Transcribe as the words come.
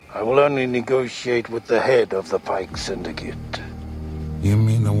I will only negotiate with the head of the Pike Syndicate. You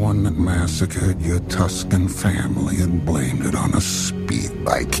mean the one that massacred your Tuscan family and blamed it on a speed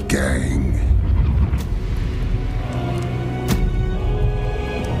bike gang?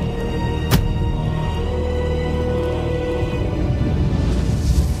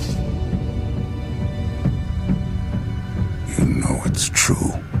 You know it's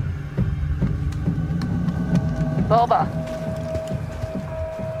true. Boba.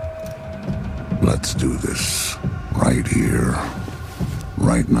 Let's do this right here,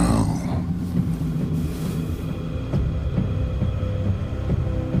 right now.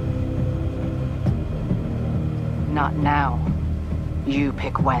 Not now. You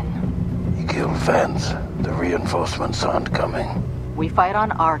pick when. You kill Vance. The reinforcements aren't coming. We fight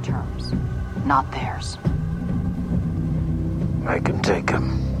on our terms, not theirs. I can take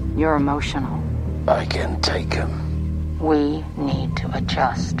him. You're emotional. I can take him. We need to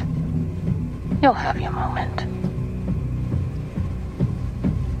adjust. You'll have your moment.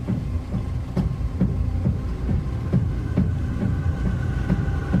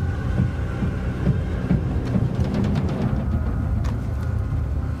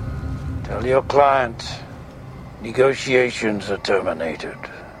 Tell your client, negotiations are terminated.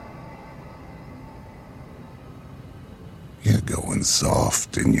 You're going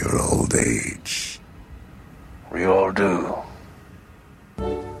soft in your old age. We all do.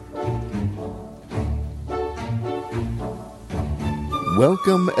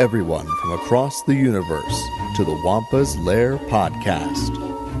 Welcome, everyone, from across the universe to the Wampa's Lair podcast.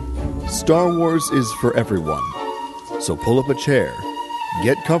 Star Wars is for everyone, so pull up a chair,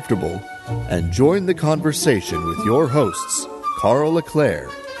 get comfortable, and join the conversation with your hosts, Carl LeClaire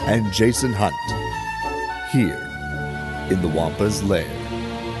and Jason Hunt, here in the Wampa's Lair.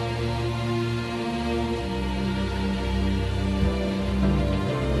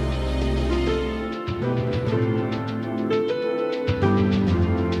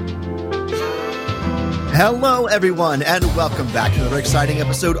 Hello, everyone, and welcome back to another exciting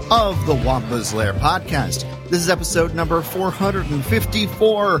episode of the Wampa's Lair podcast. This is episode number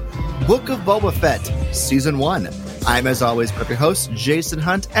 454, Book of Boba Fett, Season 1. I'm, as always, your host, Jason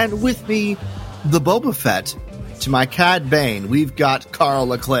Hunt, and with me, the Boba Fett. To my Cad Bane, we've got Carl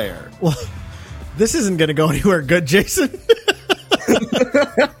LeClaire. Well, this isn't going to go anywhere good, Jason.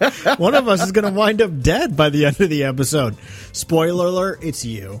 One of us is going to wind up dead by the end of the episode. Spoiler alert, it's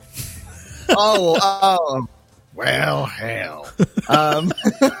you. Oh, well, hell. Damn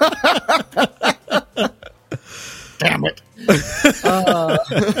it.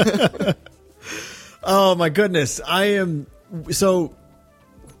 Oh, my goodness. I'm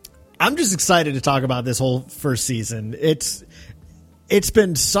just excited to talk about this whole first season. It's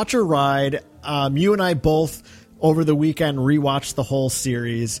been such a ride. You and I both, over the weekend, rewatched the whole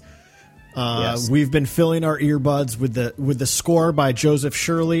series. Yes. We've been filling our earbuds with the score by Joseph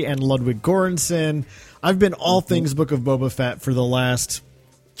Shirley and Ludwig Göransson. I've been all things Book of Boba Fett for the last,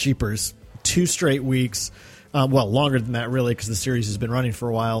 2 straight weeks. Well, longer than that, really, because the series has been running for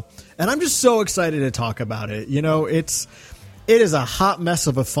a while. And I'm just so excited to talk about it. You know, it is a hot mess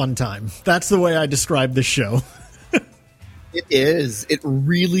of a fun time. That's the way I describe this show. It is. It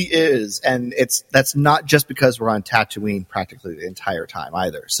really is. And that's not just because we're on Tatooine practically the entire time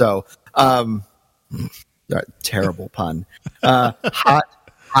either. So, terrible pun. Hot,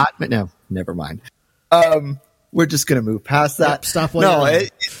 no, never mind. We're just going to move past that. Yep, stop. No,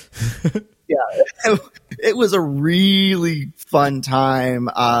 it was a really fun time.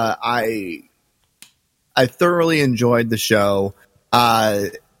 I thoroughly enjoyed the show.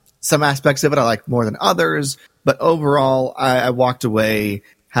 Some aspects of it I like more than others, but overall, I walked away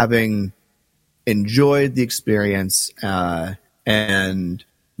having enjoyed the experience and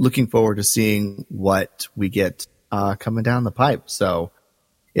looking forward to seeing what we get coming down the pipe. So,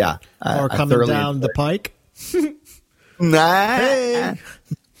 yeah. Or coming down the pike? Nah. Hey.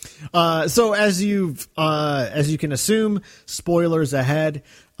 So as you can assume, spoilers ahead.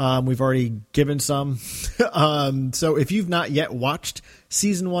 We've already given some. So if you've not yet watched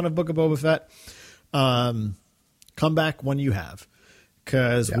season 1 of Book of Boba Fett, come back when you have,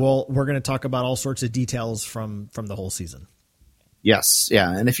 because we're going to talk about all sorts of details from the whole season. Yes,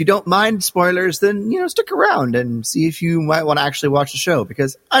 yeah, and if you don't mind spoilers, then stick around and see if you might want to actually watch the show,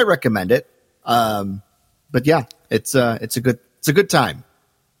 because I recommend it. But yeah, it's a good time.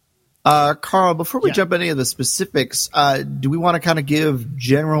 Carl, before we jump into any of the specifics, do we want to kind of give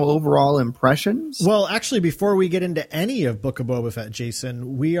general overall impressions? Well, actually, before we get into any of Book of Boba Fett,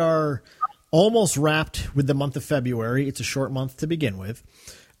 Jason, we are almost wrapped with the month of February. It's a short month to begin with.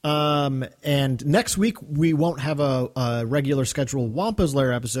 And next week we won't have a regular scheduled Wampa's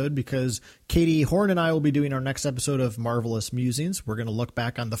Lair episode because Katie Horn and I will be doing our next episode of Marvelous Musings. We're going to look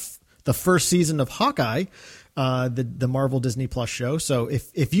back on the first season of Hawkeye, the Marvel Disney Plus show. So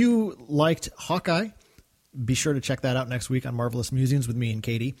if you liked Hawkeye, be sure to check that out next week on Marvelous Musings with me and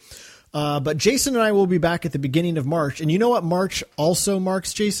Katie. But Jason and I will be back at the beginning of March. And you know what March also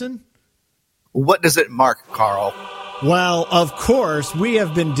marks, Jason? What does it mark, Carl? Well, of course, we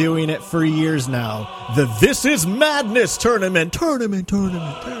have been doing it for years now. The This Is Madness tournament.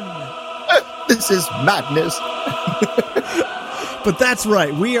 This is madness. But that's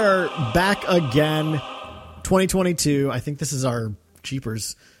right. We are back again. 2022. I think this is our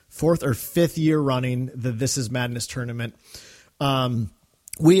Jeepers 4th or 5th year running the This Is Madness tournament.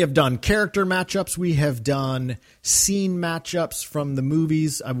 We have done character matchups. We have done scene matchups from the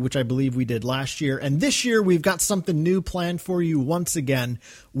movies, which I believe we did last year. And this year, we've got something new planned for you once again.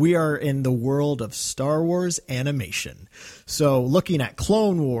 We are in the world of Star Wars animation. So looking at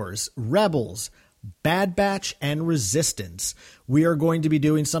Clone Wars, Rebels, Bad Batch, and Resistance. We are going to be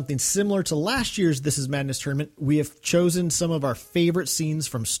doing something similar to last year's This Is Madness tournament. We have chosen some of our favorite scenes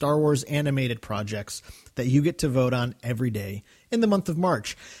from Star Wars animated projects that you get to vote on every day in the month of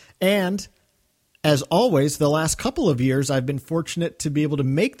March. And as always, the last couple of years, I've been fortunate to be able to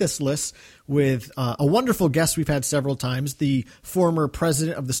make this list with a wonderful guest we've had several times, the former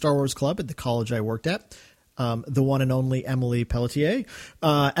president of the Star Wars Club at the college I worked at, the one and only Emily Pelletier.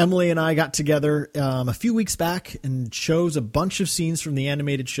 Emily and I got together a few weeks back and chose a bunch of scenes from the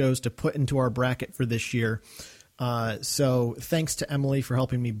animated shows to put into our bracket for this year. So thanks to Emily for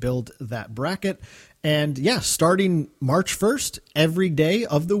helping me build that bracket. And yeah, starting March 1st, every day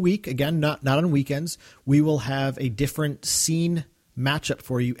of the week, again, not on weekends, we will have a different scene matchup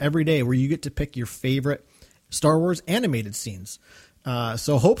for you every day where you get to pick your favorite Star Wars animated scenes.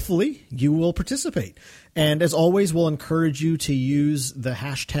 So hopefully you will participate. And as always, we'll encourage you to use the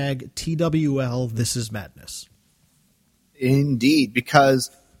hashtag TWL This Is Madness. Indeed,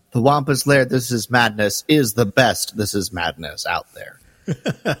 because the Wampa's Lair This Is Madness is the best This Is Madness out there.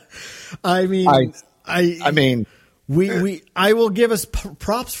 I mean, I will give us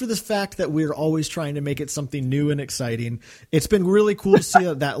props for the fact that we're always trying to make it something new and exciting. It's been really cool to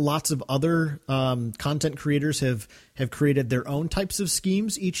see that lots of other content creators have created their own types of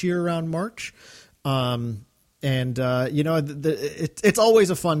schemes each year around March. It's always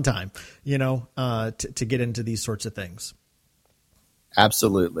a fun time, to get into these sorts of things.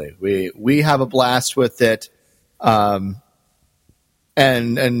 Absolutely. We have a blast with it. And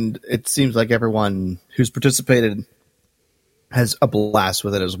it seems like everyone who's participated has a blast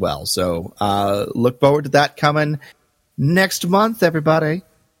with it as well. So look forward to that coming next month, everybody.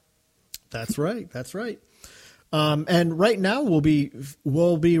 That's right. And right now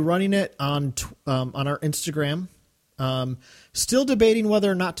we'll be running it on our Instagram. Still debating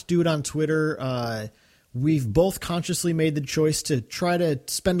whether or not to do it on Twitter. We've both consciously made the choice to try to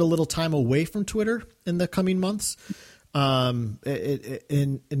spend a little time away from Twitter in the coming months.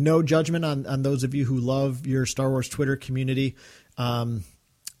 In no judgment on those of you who love your Star Wars Twitter community.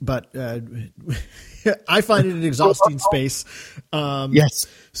 But I find it an exhausting space. Yes.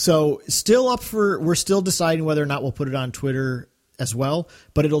 So we're still deciding whether or not we'll put it on Twitter as well,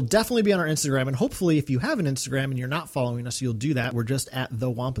 but it'll definitely be on our Instagram. And hopefully if you have an Instagram and you're not following us, you'll do that. We're just at the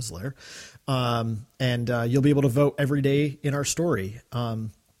Wampa's Lair. And you'll be able to vote every day in our story.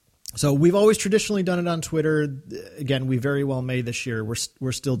 So we've always traditionally done it on Twitter. Again, we very well may this year.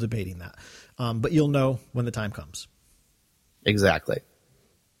 We're still debating that. But you'll know when the time comes. Exactly.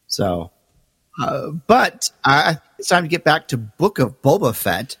 So, but it's time to get back to Book of Boba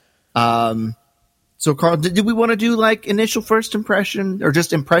Fett. So Carl, did we want to do like initial first impression or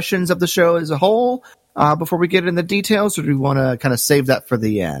just impressions of the show as a whole, before we get in the details, or do we want to kind of save that for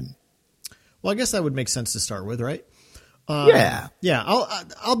the end? Well, I guess that would make sense to start with, right? Yeah.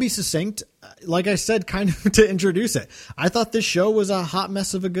 I'll be succinct. Like I said, kind of to introduce it. I thought this show was a hot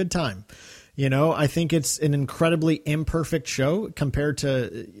mess of a good time. I think it's an incredibly imperfect show compared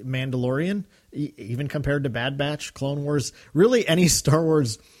to Mandalorian, even compared to Bad Batch, Clone Wars, really any Star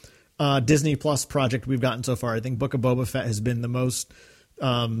Wars Disney Plus project we've gotten so far. I think Book of Boba Fett has been the most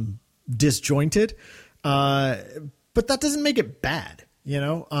disjointed, but that doesn't make it bad.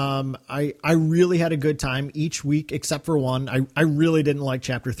 I really had a good time each week except for one. I really didn't like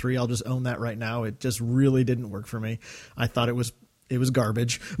chapter 3. I'll just own that right now. It just really didn't work for me. I thought it was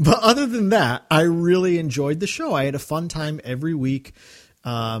garbage. But other than that, I really enjoyed the show. I had a fun time every week.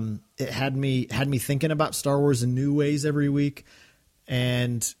 It had me thinking about Star Wars in new ways every week.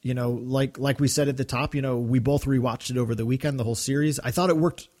 And, like we said at the top, we both rewatched it over the weekend, the whole series. I thought it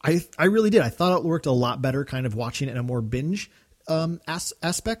worked. I really did. I thought it worked a lot better kind of watching it in a more binge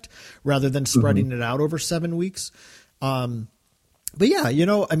aspect rather than spreading it out over 7 weeks. But yeah,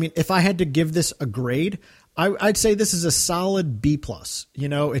 if I had to give this a grade, I'd say this is a solid B+.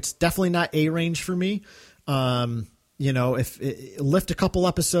 It's definitely not A range for me. If lift a couple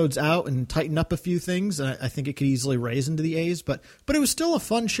episodes out and tighten up a few things, I think it could easily raise into the A's, but it was still a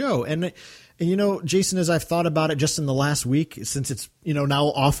fun show. And Jason, as I've thought about it just in the last week, since it's, now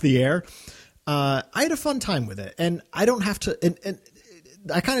off the air, I had a fun time with it, and I don't have to, and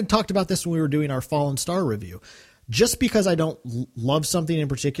I kind of talked about this when we were doing our Fallen Star review. Just because I don't love something in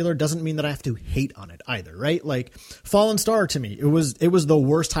particular doesn't mean that I have to hate on it either, right? Like Fallen Star, to me, it was the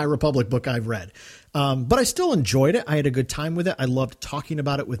worst High Republic book I've read. But I still enjoyed it. I had a good time with it. I loved talking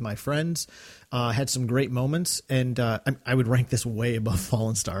about it with my friends. Had some great moments, and I would rank this way above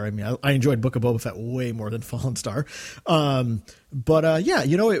Fallen Star. I mean, I enjoyed Book of Boba Fett way more than Fallen Star. It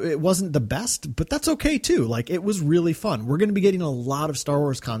wasn't the best, but that's okay too. Like, it was really fun. We're going to be getting a lot of Star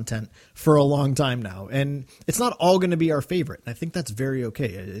Wars content for a long time now, and it's not all going to be our favorite. And I think that's very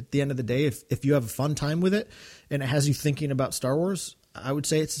okay. At the end of the day, if you have a fun time with it and it has you thinking about Star Wars, I would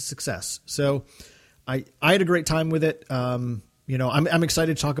say it's a success. So I had a great time with it. I'm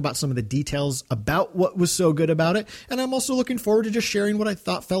excited to talk about some of the details about what was so good about it. And I'm also looking forward to just sharing what I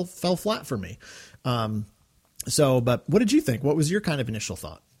thought fell flat for me. But what did you think? What was your kind of initial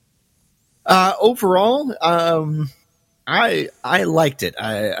thought? Overall, I liked it.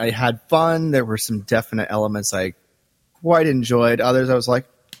 I had fun. There were some definite elements I quite enjoyed. Others I was like,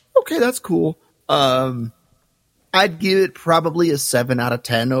 okay, that's cool. I'd give it probably a 7 out of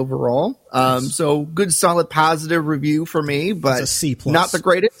 10 overall. So good, solid, positive review for me, but a C+. Not the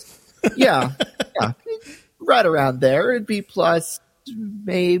greatest. Yeah. Right around there. It'd be plus,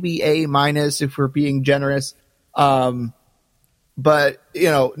 maybe A- if we're being generous. But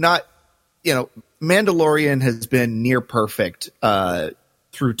Mandalorian has been near perfect,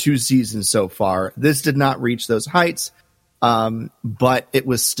 through 2 seasons so far. This did not reach those heights. But it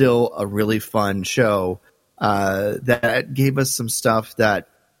was still a really fun show. That gave us some stuff that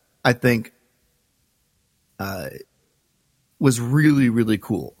I think was really, really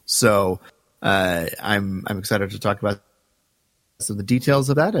cool. So I'm excited to talk about some of the details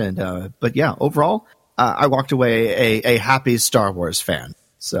of that. But yeah, overall, I walked away a happy Star Wars fan.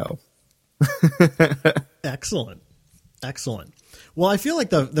 So Excellent. Well, I feel like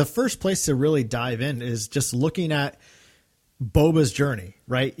the first place to really dive in is just looking at Boba's journey,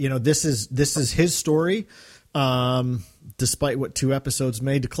 right? This is his story. Despite what 2 episodes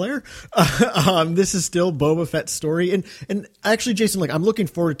may declare, this is still Boba Fett's story. And actually, Jason, I'm looking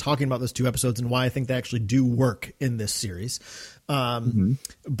forward to talking about those 2 episodes and why I think they actually do work in this series.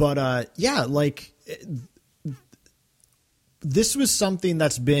 This was something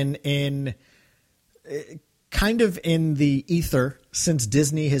that's been in kind of in the ether since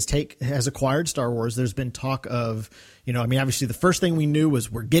Disney has acquired Star Wars. There's been talk of, obviously the first thing we knew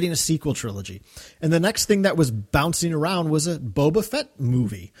was we're getting a sequel trilogy. And the next thing that was bouncing around was a Boba Fett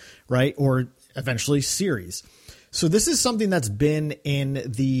movie, right? Or eventually series. So this is something that's been in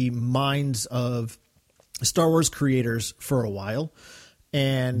the minds of Star Wars creators for a while,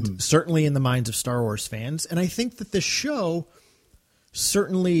 and certainly in the minds of Star Wars fans. And I think that this show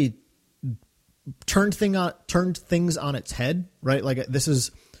certainly turned things on its head, right? Like this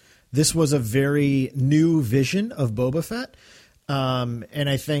was a very new vision of Boba Fett. And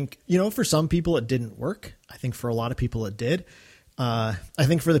I think, for some people it didn't work. I think for a lot of people it did. I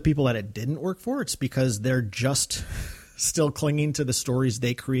think for the people that it didn't work for, it's because they're just still clinging to the stories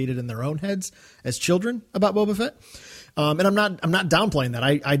they created in their own heads as children about Boba Fett. And I'm not downplaying that.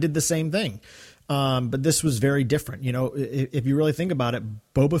 I did the same thing. But this was very different. If you really think about it,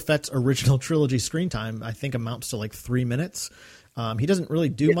 Boba Fett's original trilogy screen time, I think, amounts to like 3 minutes. He doesn't really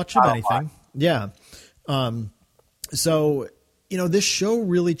do much of anything. Yeah. So, this show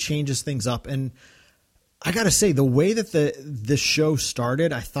really changes things up. And I got to say, the way that the show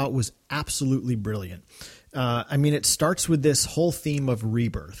started, I thought was absolutely brilliant. It starts with this whole theme of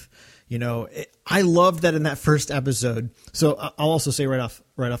rebirth. I love that in that first episode. So I'll also say right off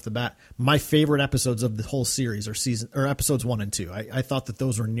the bat, my favorite episodes of the whole series are episodes 1 and 2. I thought that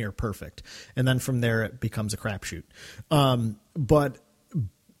those were near perfect. And then from there, it becomes a crapshoot. But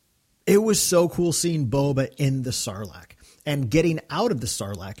it was so cool seeing Boba in the Sarlacc and getting out of the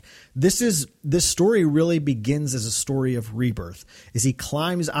Sarlacc. This story really begins as a story of rebirth. As he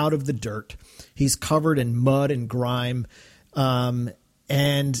climbs out of the dirt, he's covered in mud and grime.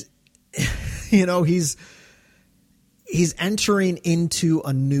 And he's he's entering into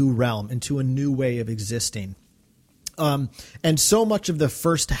a new realm, into a new way of existing. And so much of the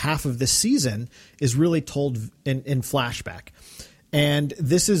first half of this season is really told in flashback. And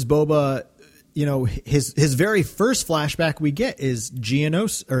this is Boba, his very first flashback we get is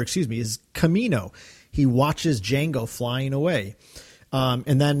is Camino. He watches Jango flying away.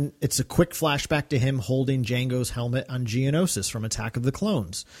 And then it's a quick flashback to him holding Jango's helmet on Geonosis from Attack of the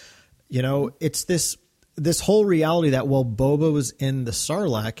Clones. It's this whole reality that while Boba was in the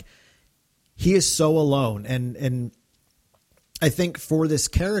Sarlacc, he is so alone. And I think for this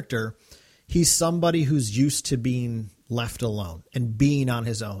character, he's somebody who's used to being left alone and being on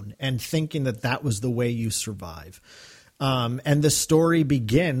his own and thinking that was the way you survive. And the story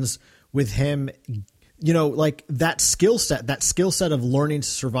begins with him, like that skill set of learning to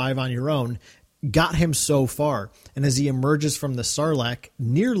survive on your own got him so far. And as he emerges from the Sarlacc,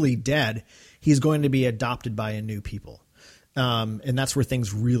 nearly dead, he's going to be adopted by a new people. And that's where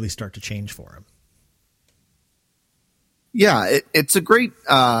things really start to change for him. Yeah, it's a great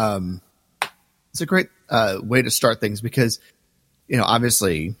way to start things because,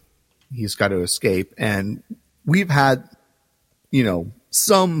 obviously he's got to escape, and we've had,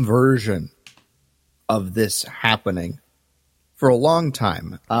 some version of this happening for a long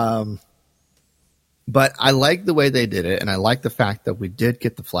time. But I like the way they did it, and I like the fact that we did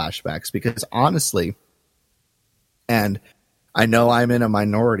get the flashbacks because honestly, and I know I'm in a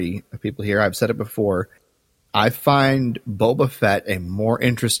minority of people here, I've said it before, I find Boba Fett a more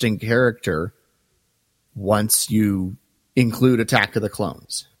interesting character once you include Attack of the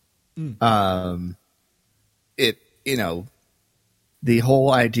Clones. The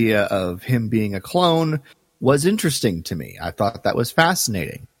whole idea of him being a clone was interesting to me. I thought that was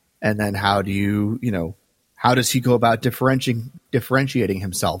fascinating. And then how does he go about differentiating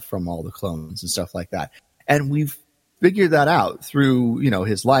himself from all the clones and stuff like that? And we've figured that out through,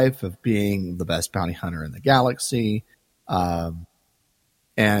 his life of being the best bounty hunter in the galaxy. And,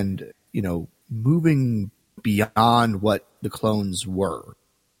 moving beyond what the clones were.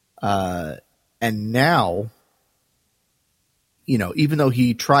 And now, even though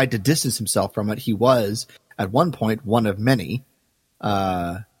he tried to distance himself from it, he was at one point one of many.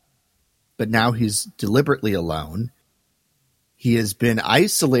 But now he's deliberately alone. He has been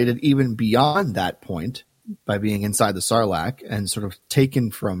isolated even beyond that point by being inside the Sarlacc and sort of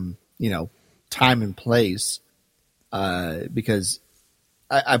taken from, time and place. Because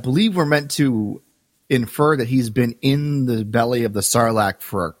I believe we're meant to infer that he's been in the belly of the Sarlacc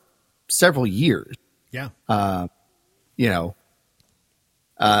for several years. Yeah.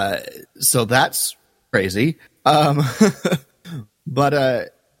 So that's crazy. But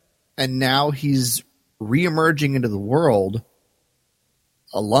and now he's reemerging into the world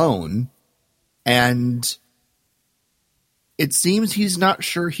alone, and it seems he's not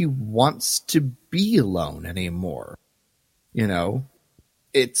sure he wants to be alone anymore.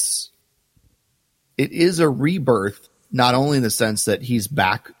 It is a rebirth, not only in the sense that he's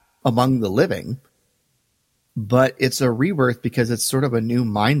back among the living, but it's a rebirth because it's sort of a new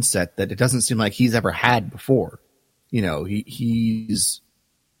mindset that it doesn't seem like he's ever had before. He's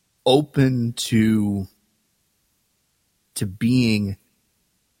open to being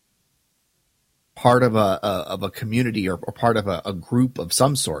part of a community or part of a group of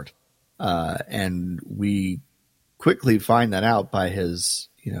some sort. And we quickly find that out by his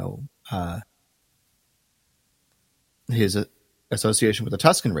association with the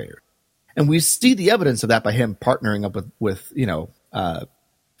Tusken Raider. And we see the evidence of that by him partnering up with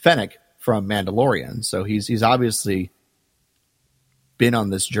Fennec from Mandalorian. So he's obviously been on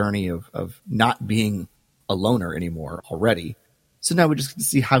this journey of not being a loner anymore already. So now we just get to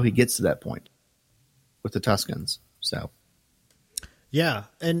see how he gets to that point with the Tuskens. So yeah,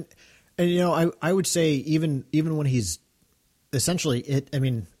 and I would say even when he's essentially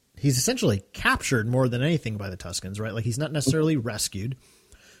he's essentially captured more than anything by the Tuskens, right? Like he's not necessarily rescued.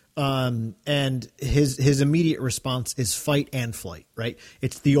 And his immediate response is fight and flight, right?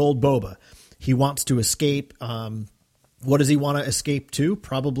 It's the old Boba. He wants to escape. What does he want to escape to?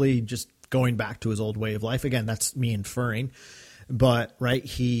 Probably just going back to his old way of life. Again, that's me inferring, but right.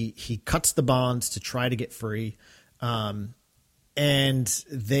 He cuts the bonds to try to get free. And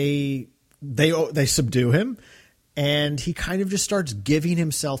they subdue him. And he kind of just starts giving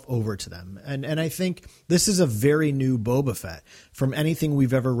himself over to them. And I think this is a very new Boba Fett from anything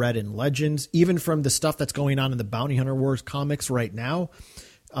we've ever read in Legends, even from the stuff that's going on in the Bounty Hunter Wars comics right now.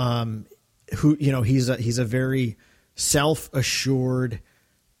 He's a very self-assured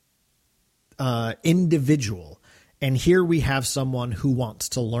individual. And here we have someone who wants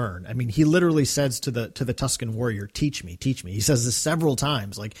to learn. I mean, he literally says to the Tusken warrior, teach me, teach me. He says this several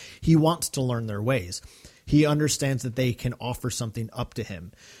times. Like, he wants to learn their ways. He understands that they can offer something up to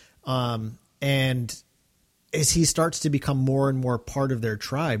him. And as he starts to become more and more part of their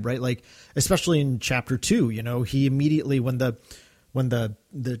tribe, right? Like, especially in chapter 2, you know, he immediately, when the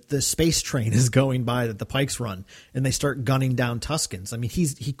space train is going by that the Pikes run and they start gunning down Tuskens, I mean,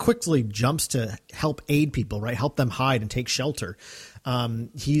 he quickly jumps to help aid people, right? Help them hide and take shelter.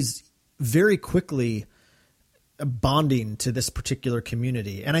 He's very quickly bonding to this particular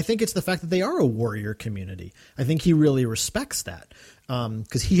community. And I think it's the fact that they are a warrior community. I think he really respects that,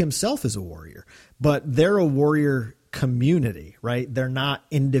 because he himself is a warrior, but they're a warrior community, right? They're not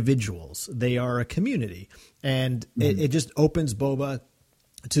individuals. They are a community. And it just opens Boba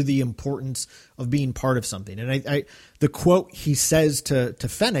to the importance of being part of something. And the quote he says to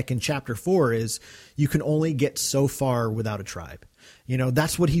Fennec in chapter 4 is, you can only get so far without a tribe. You know,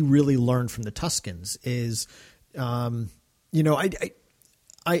 that's what he really learned from the Tuskens is, you know,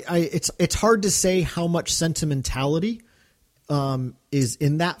 it's hard to say how much sentimentality, is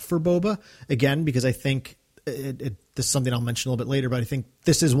in that for Boba, again, because I think this is something I'll mention a little bit later, but I think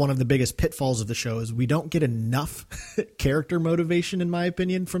this is one of the biggest pitfalls of the show is we don't get enough character motivation, in my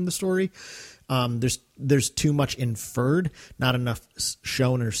opinion, from the story. There's too much inferred, not enough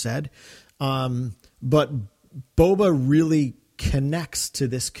shown or said. But Boba really connects to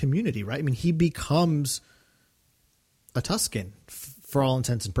this community, right? I mean, he becomes a Tusken for all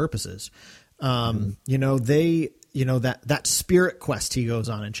intents and purposes. You know, that spirit quest he goes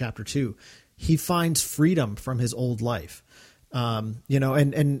on in chapter 2, he finds freedom from his old life. You know,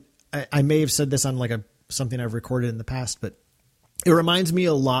 and I may have said this on like something I've recorded in the past, but it reminds me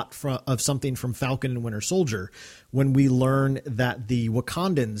a lot of something from Falcon and Winter Soldier, when we learn that the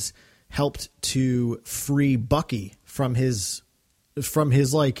Wakandans helped to free Bucky from his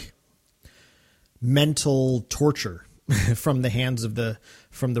like mental torture from the hands of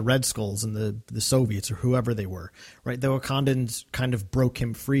from the Red Skulls and the Soviets or whoever they were, right? The Wakandans kind of broke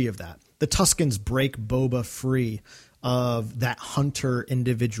him free of that. The Tuskens break Boba free of that hunter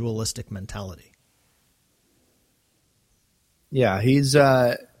individualistic mentality. Yeah, he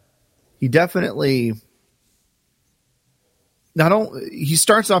definitely he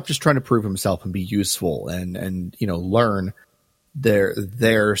starts off just trying to prove himself and be useful and you know, learn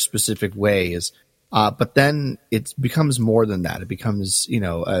their specific ways. But then it becomes more than that. It becomes, you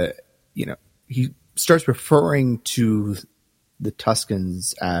know, he starts referring to the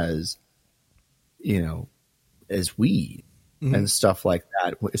Tuskens as, you know, as we and stuff like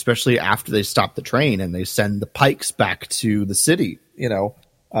that, especially after they stop the train and they send the Pikes back to the city, you know,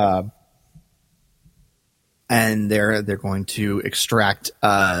 and they're going to extract,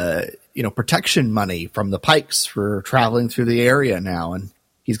 you know, protection money from the Pikes for traveling through the area now. And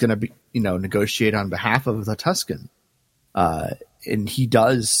he's going to be, you know, negotiate on behalf of the Tusken. And he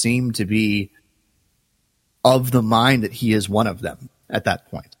does seem to be of the mind that he is one of them at that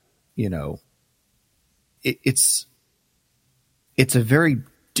point. You know, it's a very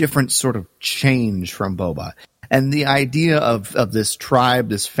different sort of change from Boba. And the idea of this tribe,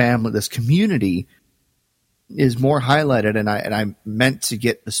 this family, this community is more highlighted. And I meant to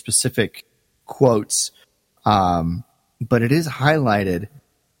get the specific quotes, but it is highlighted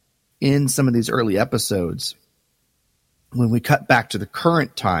in some of these early episodes when we cut back to the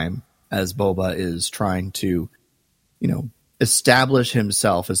current time as Boba is trying to, you know, establish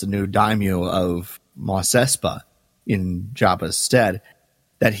himself as the new daimyo of Mos Espa in Jabba's stead,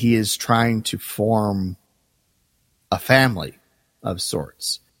 that he is trying to form a family of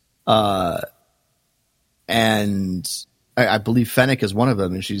sorts. And I believe Fennec is one of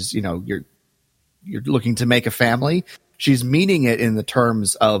them, and she's, you know, you're looking to make a family. She's meaning it in the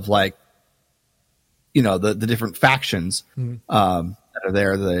terms of, like, you know, the different factions that are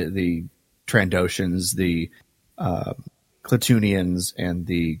there, the Trandoshans, the Klatooinians, and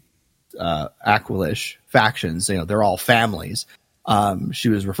the Aqualish factions. You know, they're all families. She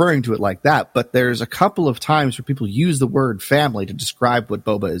was referring to it like that, but there's a couple of times where people use the word family to describe what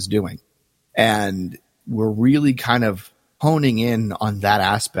Boba is doing. And we're really kind of honing in on that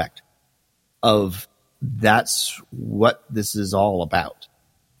aspect of that's what this is all about.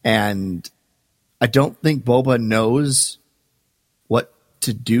 And I don't think Boba knows what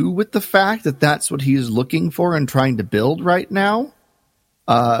to do with the fact that that's what he's looking for and trying to build right now.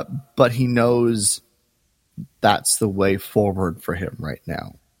 But he knows that's the way forward for him right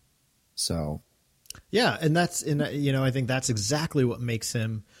now. So, yeah. And you know, I think that's exactly what makes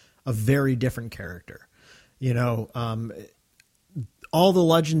him a very different character. You know, all the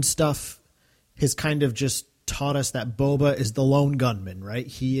legend stuff has kind of just taught us that Boba is the lone gunman, right?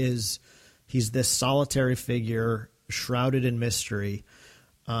 He's this solitary figure shrouded in mystery.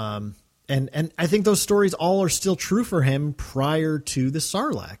 And I think those stories all are still true for him prior to the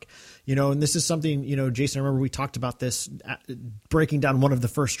Sarlacc, and this is something, Jason, I remember we talked about this breaking down one of the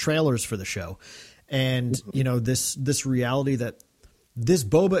first trailers for the show. And, this reality that this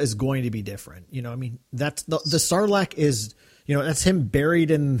Boba is going to be different. That's the Sarlacc is, that's him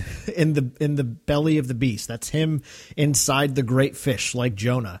buried in the belly of the beast. That's him inside the great fish, like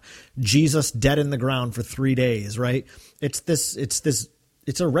Jonah, Jesus dead in the ground for 3 days. Right.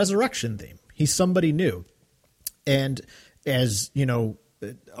 It's a resurrection theme. He's somebody new. And as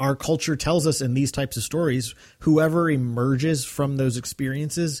our culture tells us in these types of stories, whoever emerges from those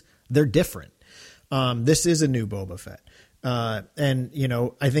experiences, they're different. This is a new Boba Fett.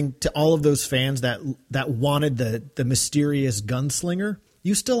 And I think to all of those fans that wanted the mysterious gunslinger,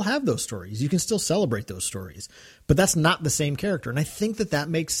 you still have those stories. You can still celebrate those stories, but that's not the same character. And I think that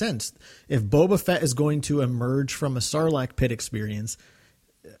makes sense. If Boba Fett is going to emerge from a Sarlacc pit experience,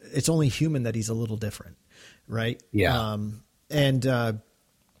 it's only human that he's a little different. Right. Yeah.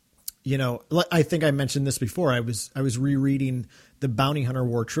 I think I mentioned this before. I was rereading the Bounty Hunter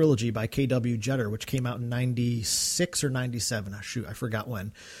War trilogy by K.W. Jeter, which came out in 96 or 97. Shoot, I forgot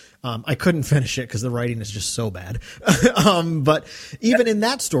when. I couldn't finish it because the writing is just so bad. But even in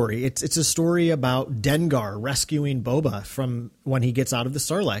that story, it's a story about Dengar rescuing Boba from when he gets out of the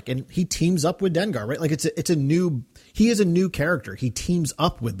Sarlacc, and he teams up with Dengar, right? Like he is a new character. He teams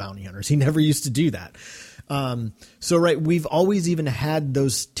up with bounty hunters. He never used to do that. Right, we've always even had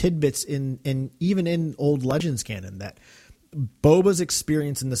those tidbits even in old Legends canon that Boba's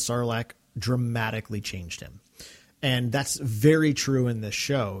experience in the Sarlacc dramatically changed him. And that's very true in this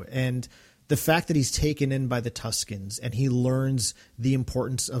show. And the fact that he's taken in by the Tuskens and he learns the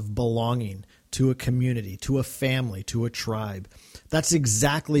importance of belonging to a community, to a family, to a tribe, that's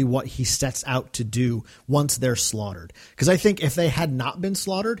exactly what he sets out to do once they're slaughtered. Because I think if they had not been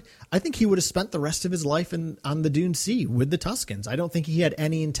slaughtered, I think he would have spent the rest of his life on the Dune Sea with the Tuskens. I don't think he had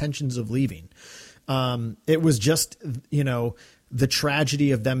any intentions of leaving. It was just, the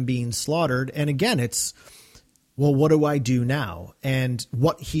tragedy of them being slaughtered. And again, it's, well, what do I do now? And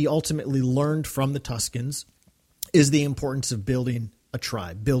what he ultimately learned from the Tuskens is the importance of building a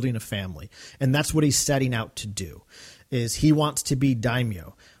tribe, building a family. And that's what he's setting out to do, is he wants to be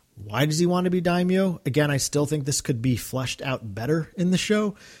daimyo. Why does he want to be daimyo? Again, I still think this could be fleshed out better in the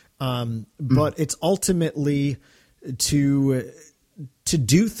show. But it's ultimately to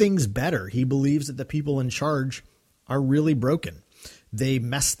do things better. He believes that the people in charge are really broken. They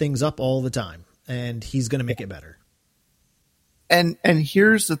mess things up all the time, and he's going to make it better. And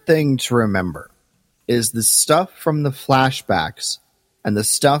here's the thing to remember is the stuff from the flashbacks and the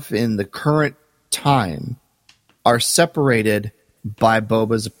stuff in the current time are separated by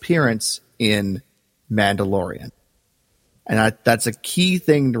Boba's appearance in Mandalorian. And that's a key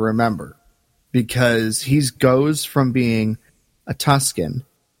thing to remember, because he goes from being a Tusken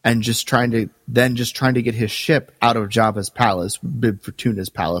and just trying to get his ship out of Jabba's palace, Bib Fortuna's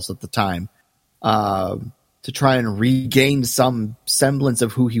palace at the time, to try and regain some semblance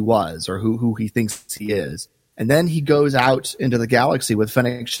of who he was or who he thinks he is. And then he goes out into the galaxy with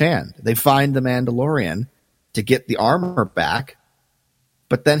Fennec Shand. They find the Mandalorian to get the armor back,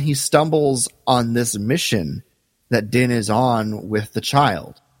 but then he stumbles on this mission that Din is on with the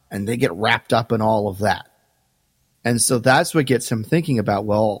child, and they get wrapped up in all of that. And so that's what gets him thinking about,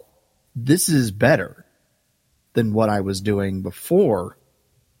 well, this is better than what I was doing before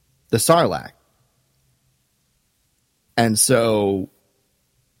the Sarlacc. And so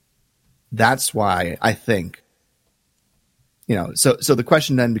that's why I think, so the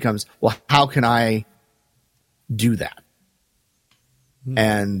question then becomes, well, how can I do that? Mm-hmm.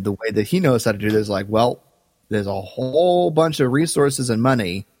 And the way that he knows how to do this is like, well, there's a whole bunch of resources and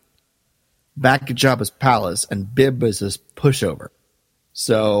money back at Jabba's palace, and Bib is this pushover.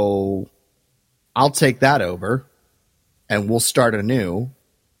 So I'll take that over, and we'll start anew,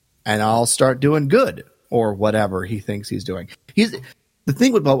 and I'll start doing good, or whatever he thinks he's doing. The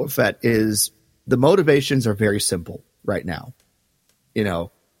thing with Boba Fett is the motivations are very simple right now,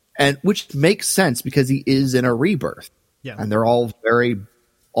 and which makes sense because he is in a rebirth. Yeah. And they're all very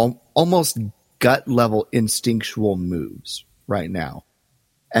almost gut level instinctual moves right now.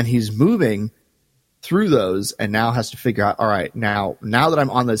 And he's moving through those and now has to figure out, all right, now that I'm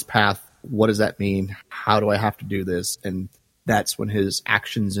on this path, what does that mean? How do I have to do this? And that's when his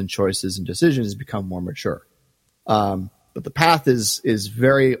actions and choices and decisions become more mature. But the path is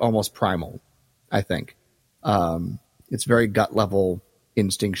very almost primal, I think. It's very gut level,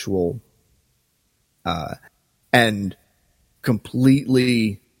 instinctual. and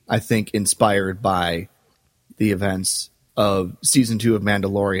completely, I think, inspired by the events of season 2 of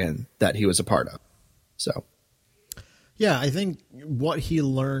Mandalorian that he was a part of. So, yeah, I think what he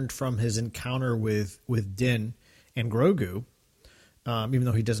learned from his encounter with Din and Grogu, even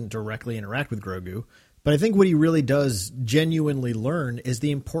though he doesn't directly interact with Grogu, but I think what he really does genuinely learn is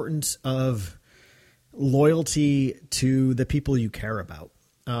the importance of loyalty to the people you care about.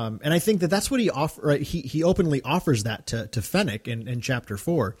 And I think that's what he right? He openly offers that to Fennec in chapter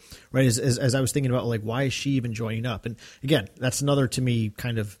 4, right? As I was thinking about, like, why is she even joining up? And again, that's another, to me,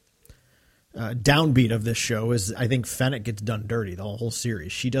 kind of downbeat of this show is I think Fennec gets done dirty the whole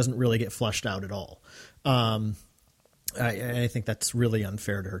series. She doesn't really get fleshed out at all. I think that's really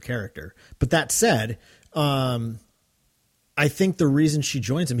unfair to her character. But that said, I think the reason she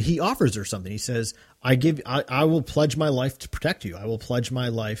joins him, he offers her something. He says, I will pledge my life to protect you. I will pledge my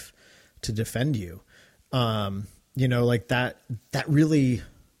life to defend you. Like that really,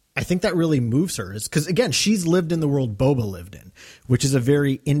 I think that really moves her, is because, again, she's lived in the world Boba lived in, which is a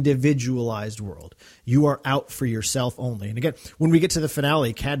very individualized world. You are out for yourself only. And again, when we get to the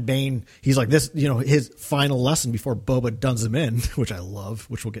finale, Cad Bane, he's like this, his final lesson before Boba duns him in, which I love,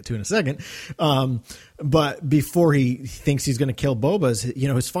 which we'll get to in a second. But before he thinks he's going to kill Boba's,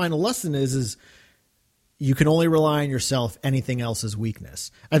 his final lesson is you can only rely on yourself. Anything else is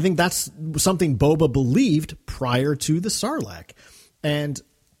weakness. I think that's something Boba believed prior to the Sarlacc. And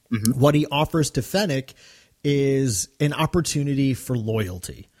what he offers to Fennec is an opportunity for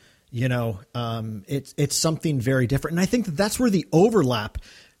loyalty. It's something very different. And I think that's where the overlap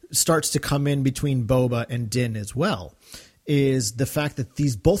starts to come in between Boba and Din as well, is the fact that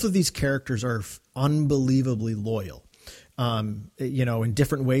both of these characters are unbelievably loyal, in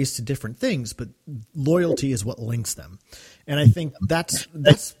different ways to different things, but loyalty is what links them. And I think that's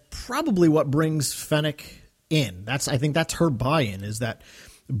probably what brings Fennec in. I think that's her buy-in, is that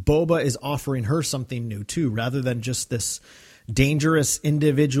Boba is offering her something new too, rather than just this dangerous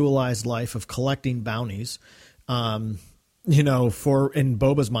individualized life of collecting bounties. For, in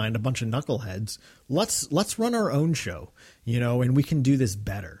Boba's mind, a bunch of knuckleheads. Let's run our own show, and we can do this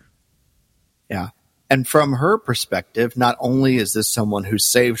better. Yeah. And from her perspective, not only is this someone who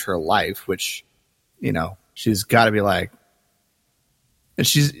saved her life, which, she's got to be like, and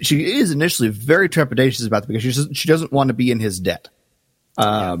she is initially very trepidatious about it because she doesn't want to be in his debt.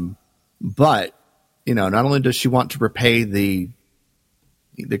 But, not only does she want to repay the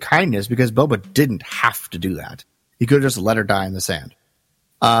kindness, because Boba didn't have to do that. He could have just let her die in the sand.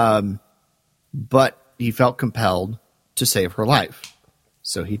 But he felt compelled to save her life.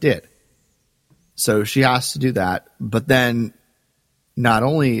 So he did. So she has to do that. But then not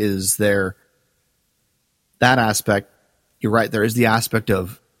only is there that aspect, you're right, there is the aspect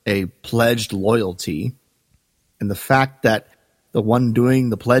of a pledged loyalty, and the fact that the one doing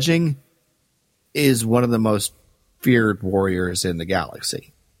the pledging is one of the most feared warriors in the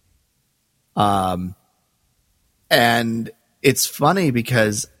galaxy. And it's funny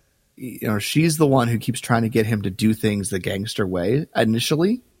because, she's the one who keeps trying to get him to do things the gangster way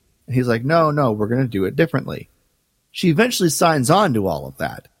initially. And he's like, no, we're going to do it differently. She eventually signs on to all of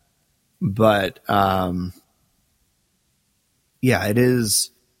that. But, it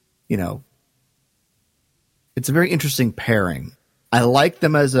is, it's a very interesting pairing. I like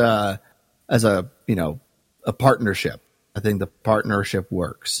them as a partnership. I think the partnership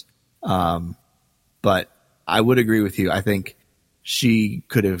works. But I would agree with you. I think she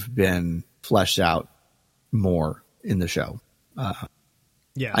could have been fleshed out more in the show.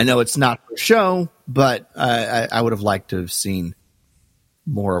 I know it's not for show, but I would have liked to have seen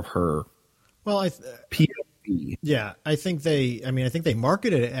more of her. Well, POV. Yeah, I think they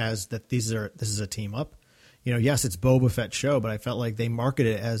marketed it as that this is a team up. Yes, it's Boba Fett show, but I felt like they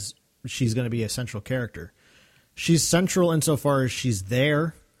marketed it as she's going to be a central character. She's central insofar as she's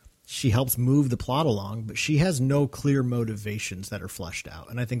there. She helps move the plot along, but she has no clear motivations that are fleshed out.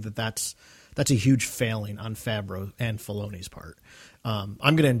 And I think that's a huge failing on Favreau and Filoni's part. I'm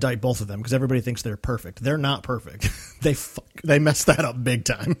going to indict both of them because everybody thinks they're perfect. They're not perfect. They messed that up big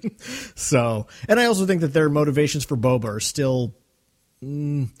time. So, and I also think that their motivations for Boba are still,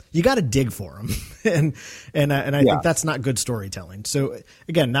 you got to dig for them. and I think that's not good storytelling. So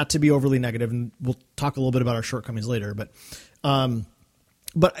again, not to be overly negative, and we'll talk a little bit about our shortcomings later, but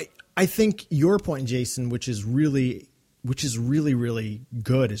I think your point, Jason, which is really, really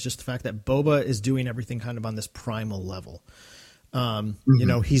good, is just the fact that Boba is doing everything kind of on this primal level.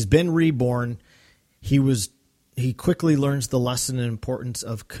 He's been reborn. He quickly learns the lesson and importance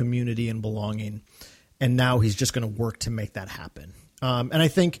of community and belonging. And now he's just going to work to make that happen. And I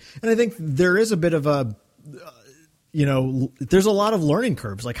think there is a bit of there's a lot of learning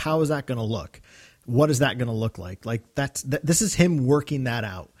curves. Like, how is that going to look? What is that going to look like? Like this is him working that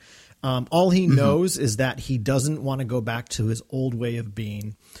out. All he knows is that he doesn't want to go back to his old way of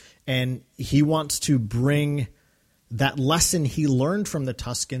being. And he wants to bring that lesson he learned from the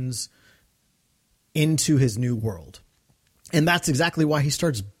Tuskens into his new world. And that's exactly why he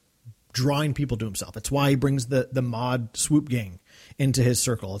starts drawing people to himself. It's why he brings the mod swoop gang into his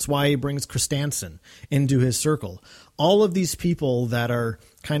circle. It's why he brings Christansen into his circle. All of these people that are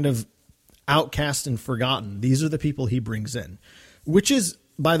kind of outcast and forgotten, these are the people he brings in, which is,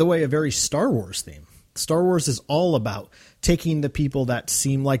 by the way, a very Star Wars theme. Star Wars is all about taking the people that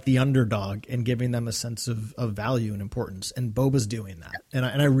seem like the underdog and giving them a sense of value and importance. And Boba's doing that. And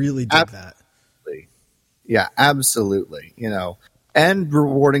I really dig that. Yeah, absolutely. And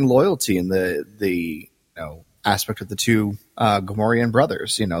rewarding loyalty in the aspect of the two Gamorrean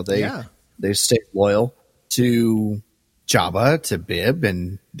brothers. They stayed loyal to Jabba, to Bib,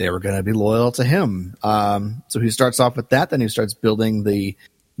 and they were going to be loyal to him. So he starts off with that. Then he starts building the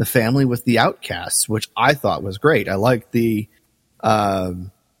family with the outcasts, which I thought was great. I like the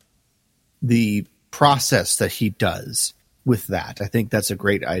process that he does with that. I think that's a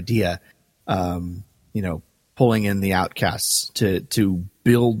great idea. Pulling in the outcasts to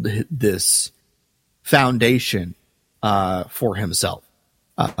build this foundation for himself.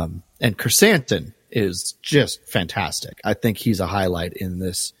 And Chrysanthemum is just fantastic. I think he's a highlight in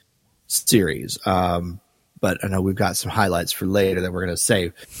this series. But I know we've got some highlights for later that we're going to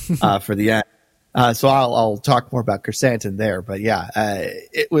save for the end. So I'll talk more about Chrysanthemum there. But yeah,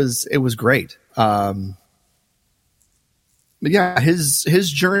 it was great. But yeah,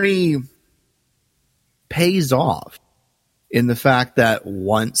 his journey pays off in the fact that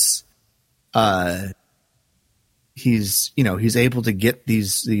once he's able to get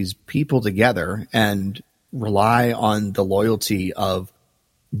these people together and rely on the loyalty of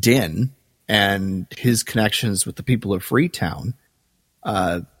Din and his connections with the people of Freetown,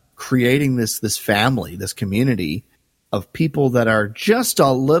 creating this family, this community of people that are just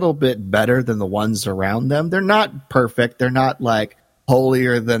a little bit better than the ones around them. They're not perfect. They're not like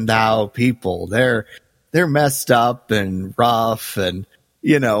holier than thou people. They're messed up and rough and,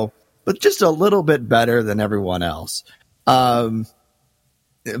 but just a little bit better than everyone else. But,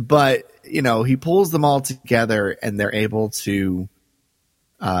 he pulls them all together and they're able to,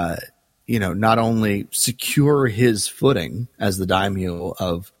 not only secure his footing as the daimyo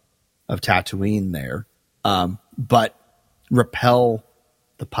of Tatooine there, but repel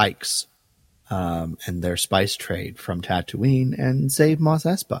the Pikes and their spice trade from Tatooine and save Mos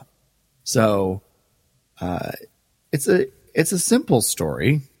Espa. So it's a simple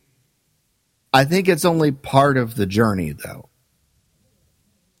story. I think it's only part of the journey, though.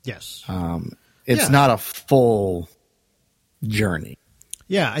 Yes. It's not a full journey.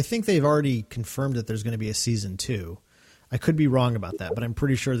 Yeah, I think they've already confirmed that there's going to be a season 2. I could be wrong about that, but I'm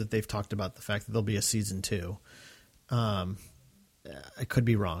pretty sure that they've talked about the fact that there'll be a season 2. I could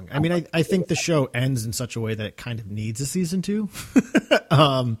be wrong. I mean, I think the show ends in such a way that it kind of needs a season 2.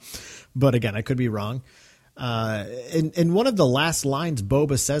 But again, I could be wrong. And one of the last lines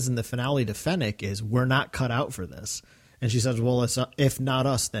Boba says in the finale to Fennec is, "We're not cut out for this." And she says, "Well, if not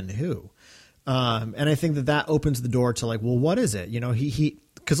us, then who?" And I think that opens the door to like, well, what is it?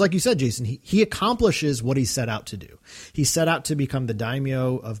 Because like you said, Jason, he accomplishes what he set out to do. He set out to become the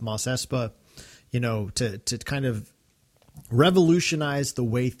daimyo of Mos Espa, to kind of revolutionize the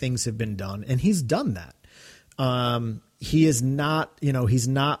way things have been done. And he's done that. He is not, he's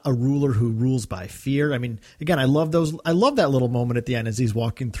not a ruler who rules by fear. I mean, again, I love that little moment at the end as he's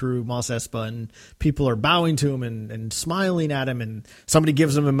walking through Mos Espa and people are bowing to him and smiling at him, and somebody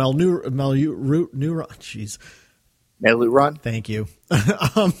gives him a Meluron. Thank you.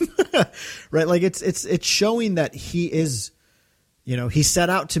 Right. Like it's showing that he is, he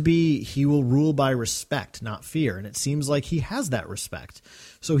set out to be, he will rule by respect, not fear. And it seems like he has that respect.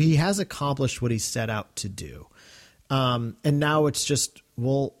 So he has accomplished what he set out to do. And now it's just,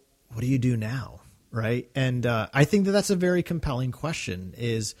 well, what do you do now? Right. And, I think that that's a very compelling question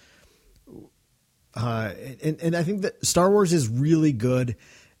is, and I think that Star Wars is really good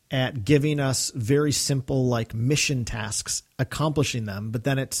at giving us very simple, like mission tasks, accomplishing them. But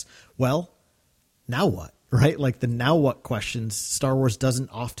then it's, well, now what? Right. Like the now what questions Star Wars doesn't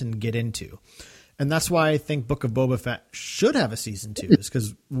often get into. And that's why I think Book of Boba Fett should have a season 2 is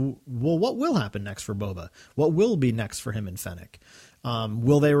because, well, what will happen next for Boba? What will be next for him and Fennec?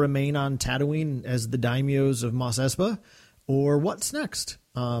 Will they remain on Tatooine as the daimyos of Mos Espa, or what's next?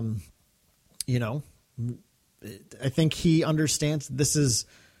 I think he understands this is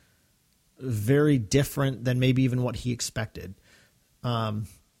very different than maybe even what he expected.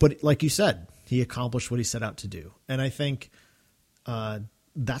 But like you said, he accomplished what he set out to do. And I think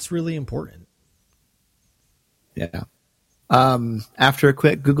that's really important. Yeah. After a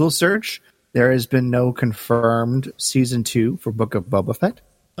quick Google search, there has been no confirmed season 2 for Book of Boba Fett.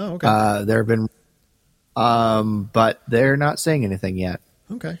 Oh, okay. There have been, but they're not saying anything yet.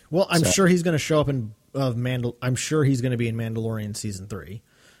 Okay. Well, I'm sure he's going to show up in I'm sure he's going to be in Mandalorian season 3.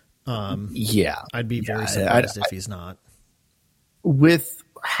 Yeah, I'd be very surprised if he's not. With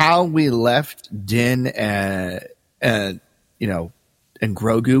how we left Din and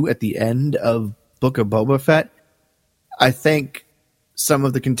Grogu at the end of Book of Boba Fett, I think some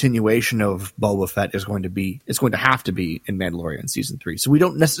of the continuation of Boba Fett is going to have to be in Mandalorian season 3. So we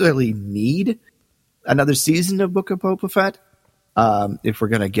don't necessarily need another season of Book of Boba Fett if we're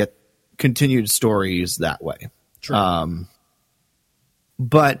going to get continued stories that way. True.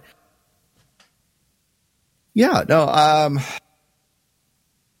 But yeah, no.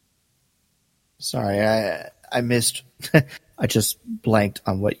 Sorry, I missed. I just blanked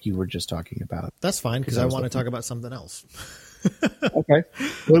on what you were just talking about. That's fine, because I want to talk about something else. Okay.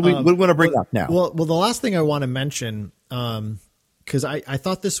 What do we want to bring up now? Well, the last thing I want to mention, because I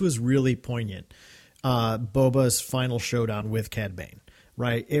thought this was really poignant, Boba's final showdown with Cad Bane,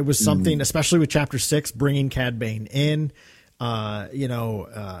 right? It was something, especially with Chapter 6, bringing Cad Bane in,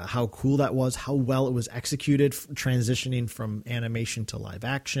 how cool that was, how well it was executed, transitioning from animation to live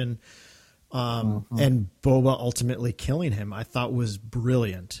action, and Boba ultimately killing him, I thought was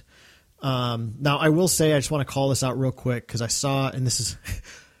brilliant. Now, I will say, I just want to call this out real quick, because I saw, and this is,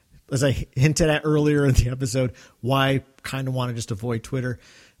 as I hinted at earlier in the episode, why I kind of want to just avoid Twitter.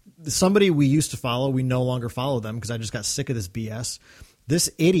 Somebody we used to follow, we no longer follow them because I just got sick of this BS. This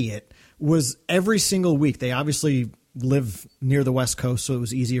idiot was every single week. They obviously live near the West Coast, so it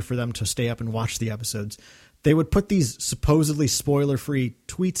was easier for them to stay up and watch the episodes. They would put these supposedly spoiler-free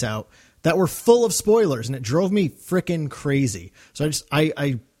tweets out that were full of spoilers, and it drove me freaking crazy. So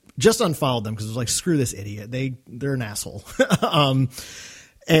I just unfollowed them because it was like, screw this idiot. They're an asshole.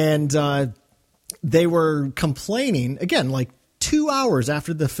 They were complaining, again, like 2 hours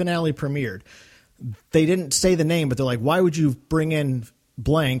after the finale premiered. They didn't say the name, but they're like, why would you bring in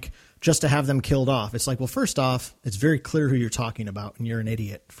blank just to have them killed off? It's like, well, first off, it's very clear who you're talking about, and you're an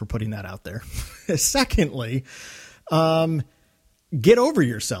idiot for putting that out there. Secondly, get over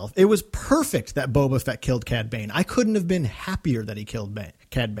yourself. It was perfect that Boba Fett killed Cad Bane. I couldn't have been happier that he killed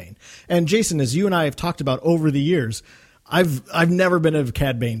Cad Bane. And Jason, as you and I have talked about over the years, I've never been a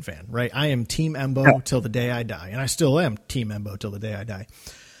Cad Bane fan, right? I am Team Embo till the day I die, and I still am Team Embo till the day I die.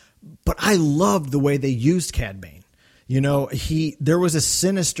 But I loved the way they used Cad Bane. There was a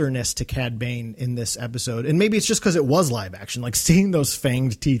sinisterness to Cad Bane in this episode, and maybe it's just because it was live action. Like, seeing those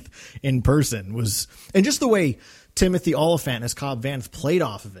fanged teeth in person was, and just the way Timothy Oliphant as Cobb Vanth played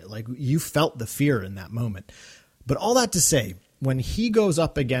off of it, like, you felt the fear in that moment. But all that to say, when he goes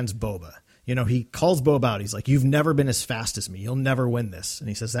up against Boba, he calls Boba out. He's like, you've never been as fast as me. You'll never win this. And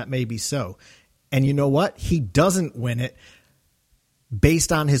he says, that may be so. And you know what? He doesn't win it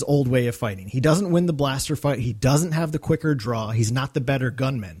based on his old way of fighting. He doesn't win the blaster fight. He doesn't have the quicker draw. He's not the better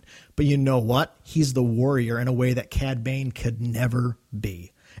gunman. But you know what? He's the warrior in a way that Cad Bane could never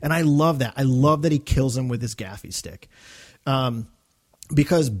be. And I love that. I love that he kills him with his gaffy stick.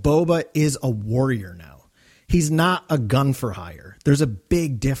 Because Boba is a warrior now. He's not a gun for hire. There's a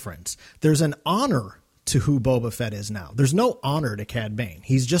big difference. There's an honor to who Boba Fett is now. There's no honor to Cad Bane.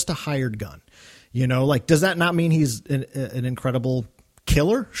 He's just a hired gun. Does that not mean he's an incredible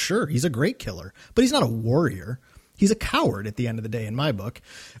killer? Sure, he's a great killer, but he's not a warrior. He's a coward at the end of the day, in my book.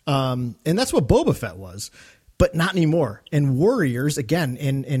 And that's what Boba Fett was, but not anymore. And warriors, again,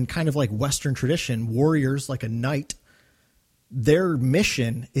 in kind of like Western tradition, warriors, like a knight, their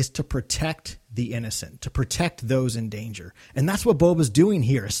mission is to protect the innocent, to protect those in danger. And that's what Boba's doing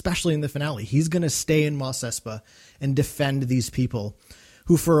here, especially in the finale. He's going to stay in Mos Espa and defend these people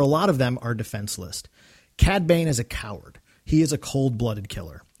who, for a lot of them, are defenseless. Cad Bane is a coward. He is a cold-blooded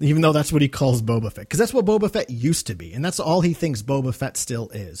killer, even though that's what he calls Boba Fett, because that's what Boba Fett used to be, and that's all he thinks Boba Fett still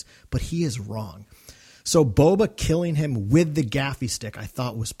is. But he is wrong. So Boba killing him with the gaffy stick, I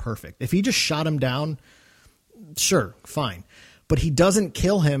thought, was perfect. If he just shot him down, sure, fine. But he doesn't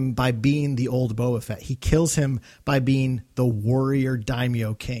kill him by being the old Boba Fett. He kills him by being the warrior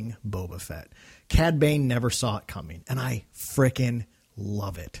daimyo king Boba Fett. Cad Bane never saw it coming, and I frickin'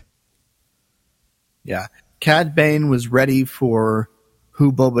 love it. Yeah. Cad Bane was ready for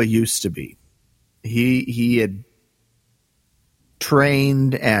who Boba used to be. He had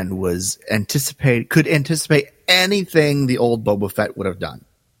trained and could anticipate anything the old Boba Fett would have done.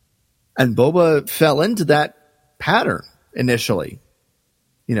 And Boba fell into that pattern initially.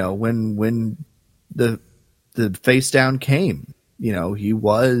 You know, when the face down came, you know, he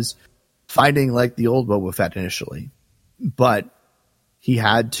was fighting like the old Boba Fett initially, but he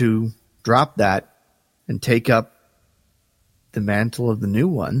had to drop that and take up the mantle of the new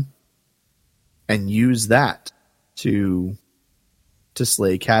one and use that to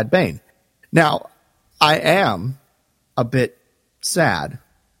slay Cad Bane. Now, I am a bit sad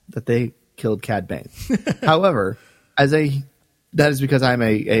that they killed Cad Bane. However, that is because I'm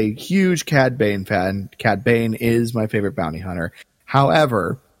a huge Cad Bane fan. Cad Bane is my favorite bounty hunter.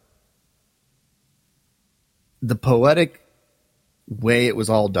 However, the poetic way it was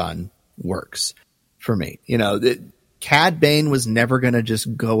all done works for me. You know, Cad Bane was never going to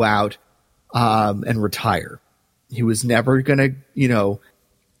just go out and retire. He was never going to, you know,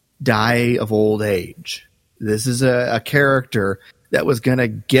 die of old age. This is a character that was going to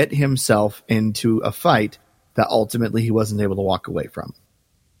get himself into a fight that ultimately he wasn't able to walk away from.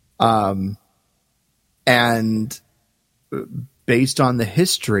 And based on the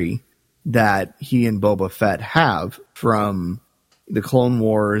history that he and Boba Fett have from the Clone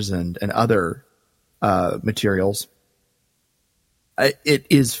Wars and other materials, it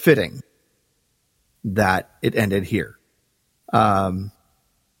is fitting that it ended here.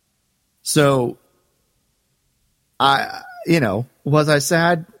 So was I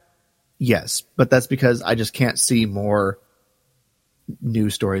sad? Yes, but that's because I just can't see more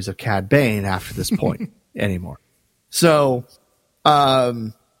news stories of Cad Bane after this point anymore. So,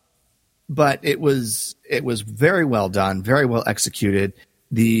 but it was very well done, very well executed.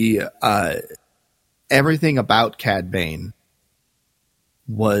 The everything about Cad Bane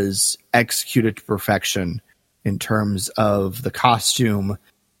was executed to perfection in terms of the costume,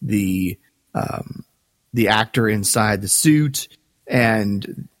 the actor inside the suit,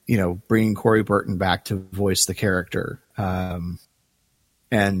 and, you know, bringing Corey Burton back to voice the character, and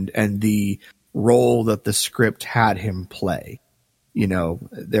the role that the script had him play. You know,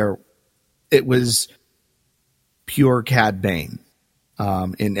 it was pure Cad Bane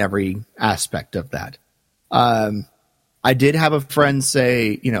in every aspect of that. I did have a friend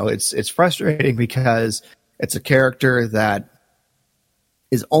say, you know, it's frustrating because it's a character that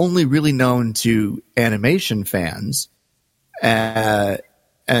is only really known to animation fans.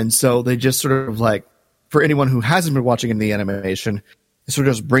 And so they just sort of like, for anyone who hasn't been watching in the animation, they sort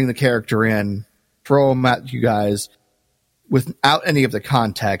of just bring the character in, throw him at you guys without any of the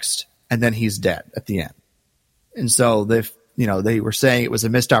context, and then he's dead at the end. And so they were saying it was a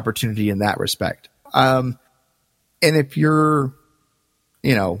missed opportunity in that respect. And if you're,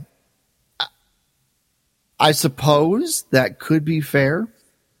 you know, I suppose that could be fair.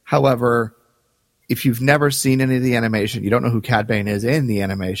 However, if you've never seen any of the animation, you don't know who Cad Bane is in the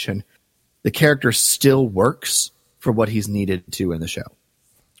animation, the character still works for what he's needed to in the show,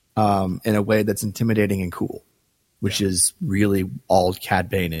 in a way that's intimidating and cool, which is really all Cad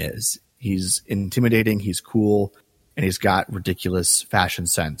Bane is. He's intimidating, he's cool, and he's got ridiculous fashion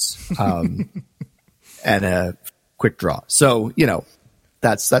sense, and a quick draw. So, you know,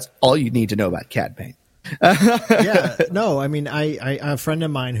 that's all you need to know about Cad Bane. Yeah, no, I mean, I a friend of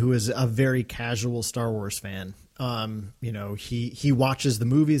mine who is a very casual Star Wars fan. You know, he watches the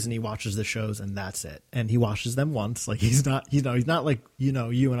movies and he watches the shows and that's it. And he watches them once. Like he's not like, you know,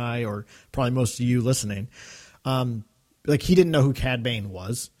 you and I, or probably most of you listening. Like he didn't know who Cad Bane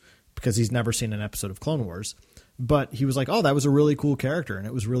was because he's never seen an episode of Clone Wars. But he was like, oh, that was a really cool character. And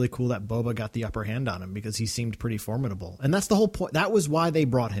it was really cool that Boba got the upper hand on him because he seemed pretty formidable. And that's the whole point. That was why they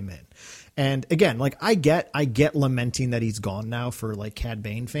brought him in. And again, like I get lamenting that he's gone now for like Cad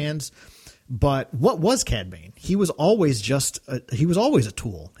Bane fans. But what was Cad Bane? He was always he was always a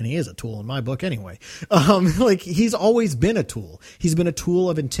tool, and he is a tool in my book anyway. Like he's always been a tool. He's been a tool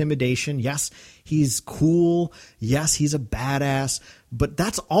of intimidation. Yes, he's cool. Yes, he's a badass, but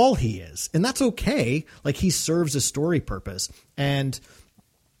that's all he is. And that's okay. Like he serves a story purpose, and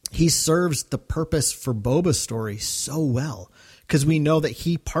he serves the purpose for Boba's story so well because we know that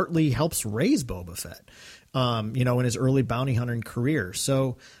he partly helps raise Boba Fett. You know, in his early bounty hunting career.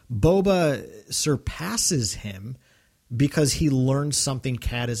 So Boba surpasses him because he learned something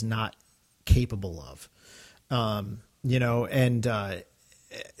Cad is not capable of. You know, and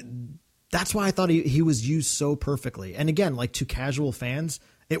that's why I thought he was used so perfectly. And again, like to casual fans,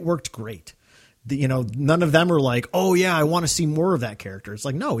 it worked great. You know, none of them are like, oh yeah, I want to see more of that character. It's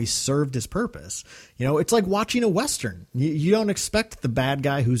like, no, he served his purpose. You know, it's like watching a Western. You don't expect the bad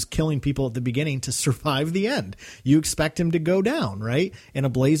guy who's killing people at the beginning to survive the end. You expect him to go down, right? In a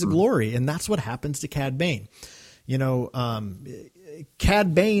blaze of glory. And that's what happens to Cad Bane. You know,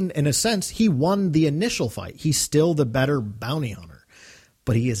 Cad Bane, in a sense, he won the initial fight. He's still the better bounty hunter,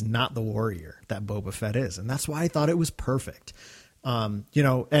 but he is not the warrior that Boba Fett is. And that's why I thought it was perfect.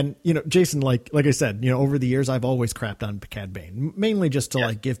 Jason, like I said, over the years, I've always crapped on Cad Bane, mainly just to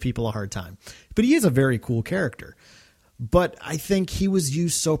like give people a hard time, but he is a very cool character. But I think he was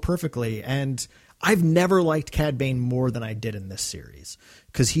used so perfectly, and I've never liked Cad Bane more than I did in this series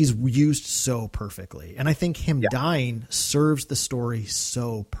because he's used so perfectly. And I think him dying serves the story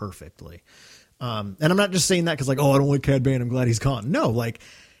so perfectly. And I'm not just saying that because like, oh, I don't like Cad Bane, I'm glad he's gone. No, like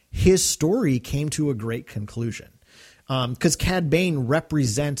his story came to a great conclusion. Because Cad Bane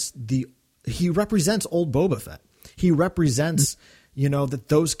represents old Boba Fett. He represents, that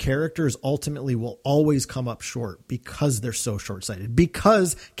those characters ultimately will always come up short because they're so short-sighted.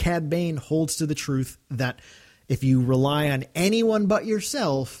 Because Cad Bane holds to the truth that if you rely on anyone but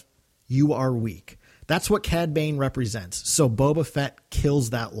yourself, you are weak. That's what Cad Bane represents. So Boba Fett kills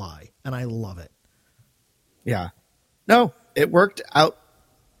that lie, and I love it. Yeah. No, it worked out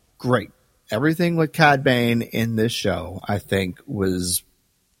great. Everything with Cad Bane in this show, I think, was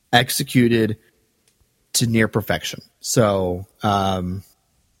executed to near perfection. So, I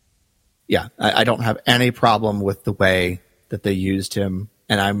don't have any problem with the way that they used him.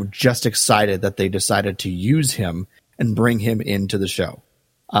 And I'm just excited that they decided to use him and bring him into the show.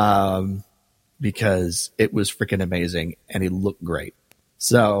 Because it was freaking amazing and he looked great.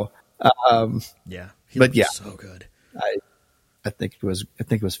 So, he looked so good. I think it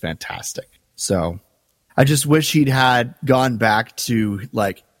was fantastic. So I just wish he'd had gone back to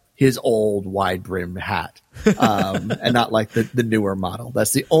like his old wide brim hat, and not like the newer model.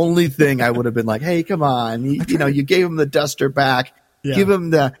 That's the only thing I would have been like, hey, come on. You gave him the duster back. Yeah. Give him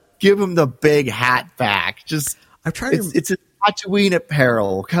the big hat back. Just it's a Tatooine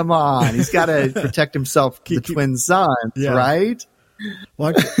apparel. Come on. He's got to protect himself from the twin sons, right?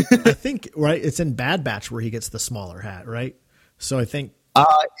 Well, I think, right. It's in Bad Batch where he gets the smaller hat, right? So I think,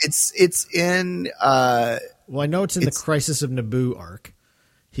 it's in, I know it's in the Crisis of Naboo arc.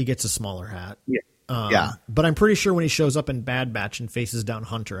 He gets a smaller hat. Yeah. But I'm pretty sure when he shows up in Bad Batch and faces down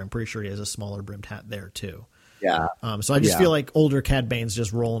Hunter, I'm pretty sure he has a smaller brimmed hat there too. Yeah. So I just feel like older Cad Bane's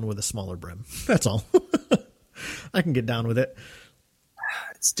just rolling with a smaller brim. That's all. I can get down with it.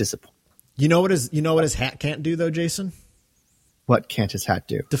 It's disappointing. You know what his hat can't do though, Jason? What can't his hat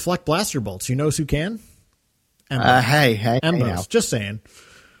do? Deflect blaster bolts. You know who can? Hey, Embos. Just saying.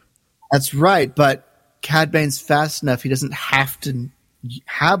 That's right, but Cad Bane's fast enough. He doesn't have to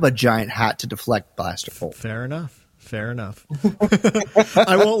have a giant hat to deflect blaster bolts. Fair enough.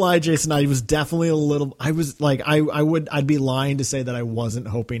 I won't lie, Jason. I was definitely I'd be lying to say that I wasn't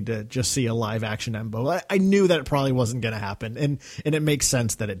hoping to just see a live action Embo. I knew that it probably wasn't going to happen, and it makes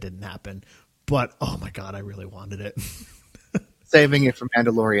sense that it didn't happen. But oh my God, I really wanted it. Saving it for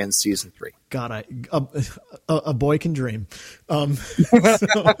Mandalorian season 3. God, a boy can dream. But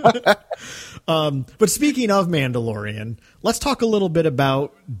speaking of Mandalorian, let's talk a little bit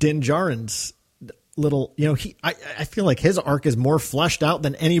about Din Djarin's little. I feel like his arc is more fleshed out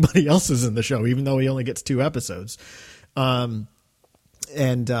than anybody else's in the show, even though he only gets 2 episodes. I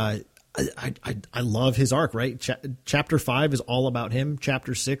love his arc. Right, Chapter 5 is all about him.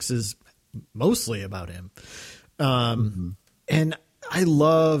 Chapter 6 is mostly about him. And I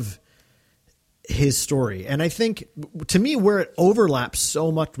love his story. And I think, to me, where it overlaps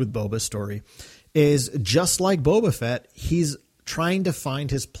so much with Boba's story is just like Boba Fett, he's trying to find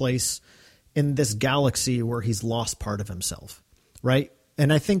his place in this galaxy where he's lost part of himself, right?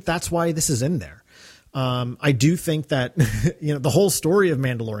 And I think that's why this is in there. I do think that, the whole story of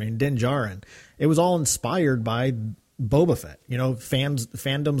Mandalorian, Din Djarin, it was all inspired by Boba Fett.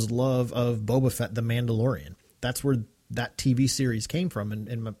 Fandom's love of Boba Fett, the Mandalorian. That's where that TV series came from,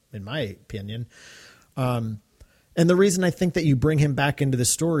 in my opinion. And the reason I think that you bring him back into the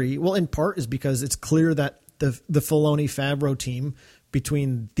story, well, in part is because it's clear that the Filoni Favreau team,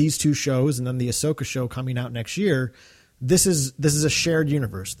 between these 2 shows and then the Ahsoka show coming out next year, this is a shared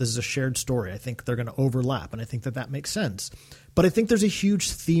universe. This is a shared story. I think they're going to overlap, and I think that makes sense. But I think there's a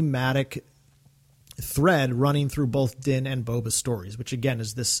huge thematic thread running through both Din and Boba's stories, which again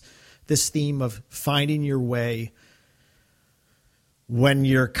is this theme of finding your way when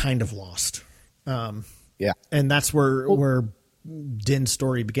you're kind of lost. And that's where Din's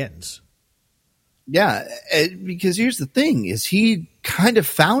story begins. Yeah, because here's the thing, is he kind of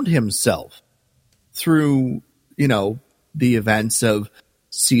found himself through, the events of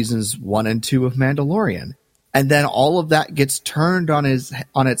seasons 1 and 2 of Mandalorian. And then all of that gets turned on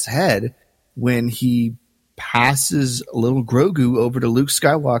its head when he passes little Grogu over to Luke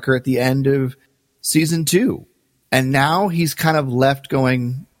Skywalker at the end of season 2. And now he's kind of left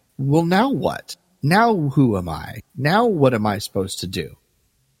going, well, now what? Now who am I? Now what am I supposed to do?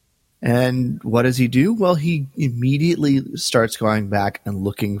 And what does he do? Well, he immediately starts going back and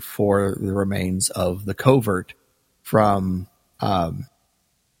looking for the remains of the covert from, the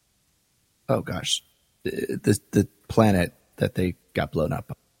planet that they got blown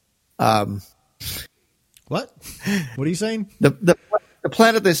up. What? What are you saying? The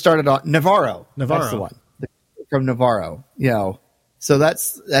planet they started on, Navarro. Navarro. That's the one. From Navarro, So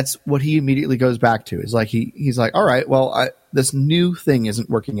that's what he immediately goes back to. Is like he's like, all right, well, this new thing isn't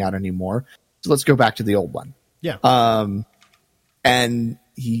working out anymore, so let's go back to the old one. Yeah. And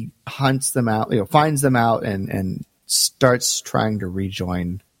he hunts them out, finds them out, and starts trying to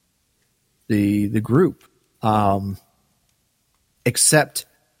rejoin the group. Except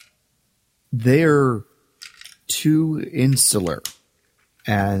they're too insular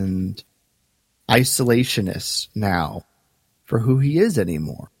and isolationist now for who he is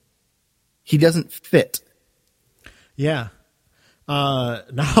anymore. He doesn't fit. Yeah.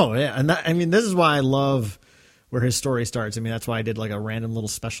 No. Yeah. And that, I mean, this is why I love where his story starts. I mean, that's why I did like a random little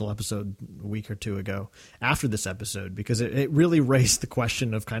special episode a week or two ago after this episode, because it really raised the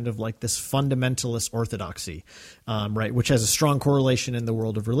question of kind of like this fundamentalist orthodoxy, right, which has a strong correlation in the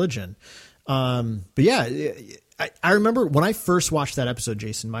world of religion. But yeah, I remember when I first watched that episode,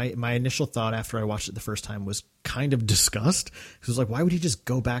 Jason, my initial thought after I watched it the first time was kind of disgust. It was like, why would he just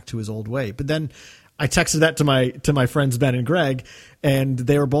go back to his old way? But then I texted that to my friends Ben and Greg, and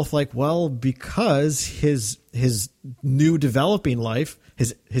they were both like, well, because his new developing life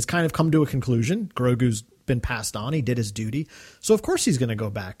has kind of come to a conclusion. Grogu's been passed on. He did his duty. So of course he's going to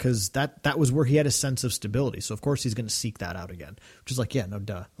go back, because that was where he had a sense of stability. So of course he's going to seek that out again, which is like, yeah, no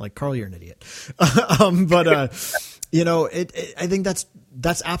duh. Like, Carl, you're an idiot. But I think that's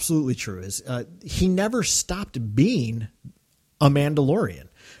absolutely true. He never stopped being a Mandalorian,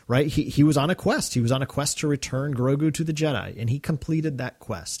 right? He was on a quest. He was on a quest to return Grogu to the Jedi, and he completed that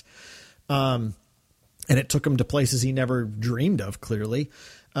quest. And it took him to places he never dreamed of, clearly.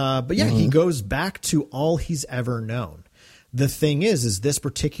 But yeah, he goes back to all he's ever known. The thing is this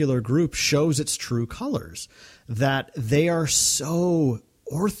particular group shows its true colors, that they are so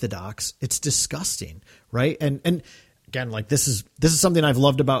orthodox. It's disgusting. Right. And again, like this is something I've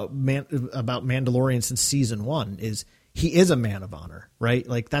loved about Mandalorian since season 1 is he is a man of honor, right?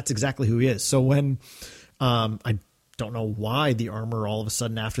 Like that's exactly who he is. So when, I don't know why the armor all of a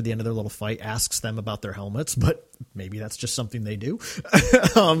sudden after the end of their little fight asks them about their helmets, but maybe that's just something they do.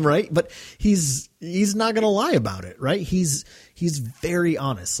 Right. But he's not going to lie about it. Right. He's very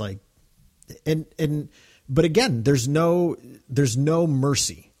honest. Like, but again, there's no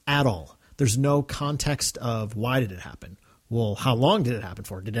mercy at all. There's no context of why did it happen? Well, how long did it happen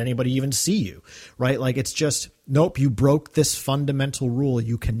for? Did anybody even see you? Right. Like it's just, nope, you broke this fundamental rule.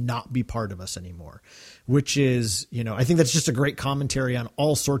 You cannot be part of us anymore. Which is, I think that's just a great commentary on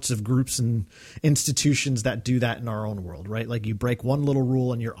all sorts of groups and institutions that do that in our own world, right? Like you break one little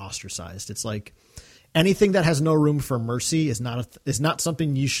rule and you're ostracized. It's like anything that has no room for mercy is not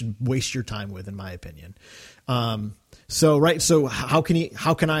something you should waste your time with, in my opinion. So how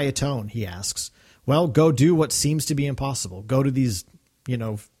can I atone? He asks. Well, go do what seems to be impossible. Go to these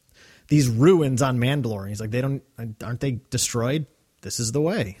ruins on Mandalore. He's like, aren't they destroyed? This is the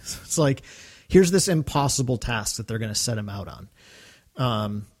way. It's like, here's this impossible task that they're going to set him out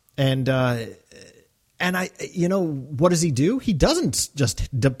on. And what does he do? He doesn't just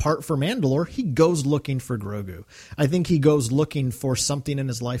depart for Mandalore. He goes looking for Grogu. I think he goes looking for something in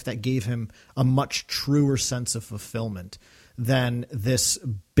his life that gave him a much truer sense of fulfillment than this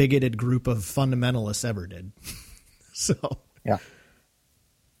bigoted group of fundamentalists ever did. So, yeah.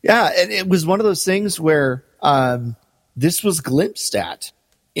 And it was one of those things where, this was glimpsed at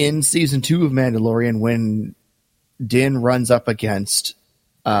in season 2 of Mandalorian when Din runs up against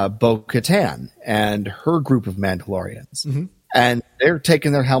Bo-Katan and her group of Mandalorians. Mm-hmm. And they're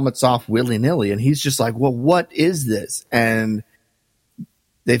taking their helmets off willy-nilly. And he's just like, well, what is this? And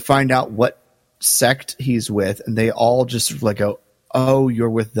they find out what sect he's with. And they all just like go, oh, you're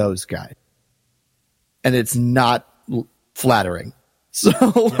with those guys. And it's not flattering. So,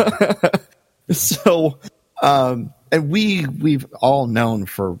 and we've all known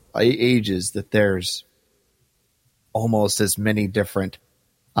for ages that there's almost as many different,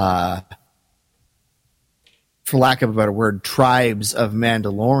 for lack of a better word, tribes of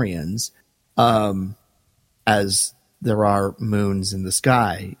Mandalorians, as there are moons in the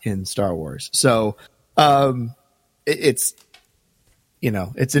sky in Star Wars. So, it's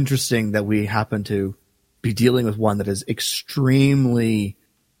interesting that we happen to be dealing with one that is extremely,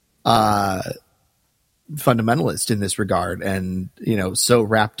 fundamentalist in this regard, and so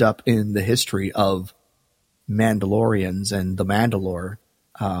wrapped up in the history of Mandalorians and the Mandalore,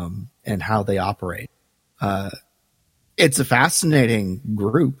 and how they operate. It's a fascinating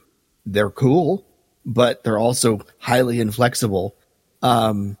group. They're cool, but they're also highly inflexible,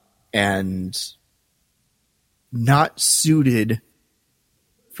 and not suited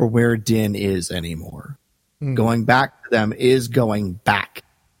for where Din is anymore. Going back to them is going back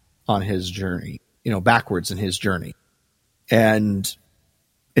on his journey, backwards in his journey. And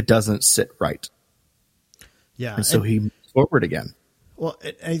it doesn't sit right. Yeah. And so he moves forward again. Well,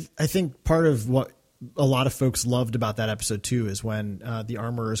 I think part of what a lot of folks loved about that episode too is when the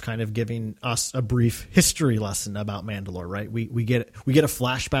Armorer is kind of giving us a brief history lesson about Mandalore, right? We get a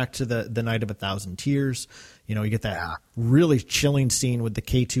flashback to the Night of 1,000 Tears. You get that really chilling scene with the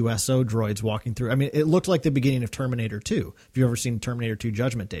K2SO droids walking through. I mean, it looked like the beginning of Terminator 2. If you've ever seen Terminator 2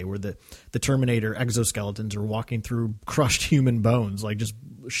 Judgment Day, where the Terminator exoskeletons are walking through crushed human bones, like just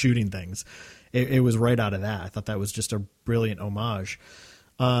shooting things. It was right out of that. I thought that was just a brilliant homage.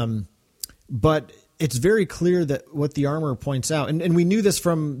 But it's very clear that what the Armorer points out, and we knew this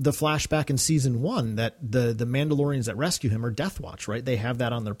from the flashback in season 1, that the Mandalorians that rescue him are Death Watch, right? They have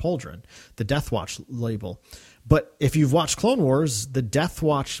that on their pauldron, the Death Watch label. But if you've watched Clone Wars, the Death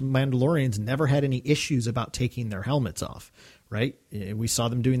Watch Mandalorians never had any issues about taking their helmets off, right? We saw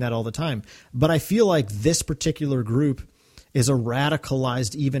them doing that all the time. But I feel like this particular group is a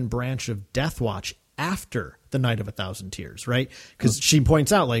radicalized even branch of Death Watch after the Night of 1,000 Tears, right? Because she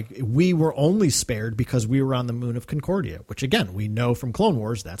points out, like, we were only spared because we were on the moon of Concordia, which, again, we know from Clone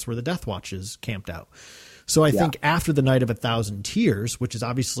Wars, that's where the Death Watch is camped out. So I think after the Night of 1,000 Tears, which is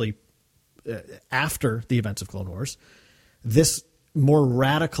obviously after the events of Clone Wars, this more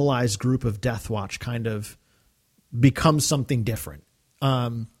radicalized group of Death Watch kind of becomes something different.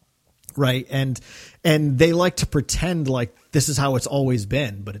 Right. And they like to pretend like this is how it's always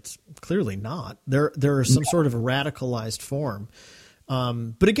been, but it's clearly not. There is some sort of radicalized form.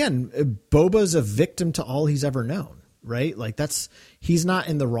 But again, Boba's a victim to all he's ever known, right? Like he's not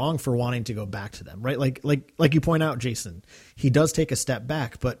in the wrong for wanting to go back to them, right? Like you point out, Jason, he does take a step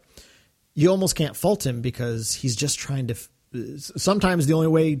back, but you almost can't fault him because he's just trying to, sometimes the only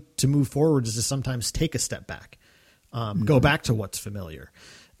way to move forward is to sometimes take a step back, go back to what's familiar.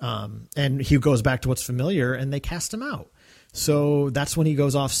 And he goes back to what's familiar and they cast him out. So that's when he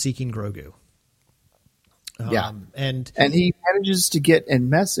goes off seeking Grogu. And he manages to get a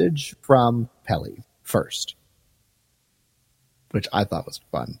message from Peli first, which I thought was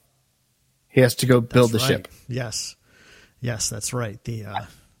fun. He has to go build the ship. Yes, that's right. The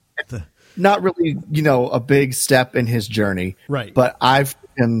not really, a big step in his journey, right? But I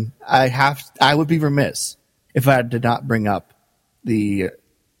would be remiss if I did not bring up the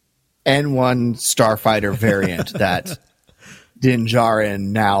N1 Starfighter variant that Din Djarin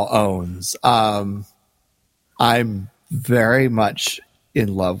now owns. I'm very much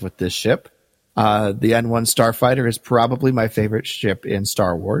in love with this ship. The N1 Starfighter is probably my favorite ship in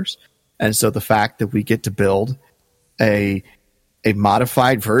Star Wars. And so the fact that we get to build a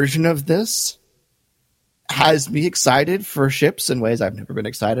modified version of this has me excited for ships in ways I've never been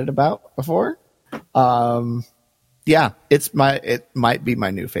excited about before. Yeah, it might be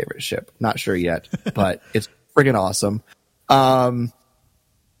my new favorite ship. Not sure yet, but it's friggin' awesome.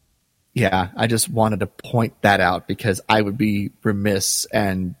 Yeah, I just wanted to point that out because I would be remiss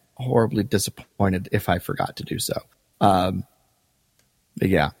and horribly disappointed if I forgot to do so. But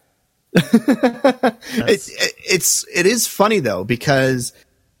yeah. It is funny though, because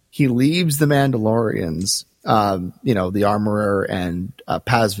he leaves the Mandalorians, the Armorer and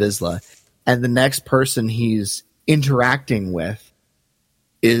Paz Vizsla, and the next person he's interacting with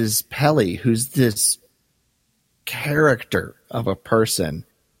is Peli, who's this character of a person,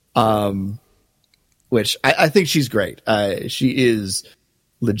 which I think she's great. She is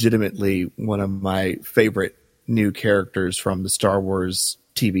legitimately one of my favorite new characters from the Star Wars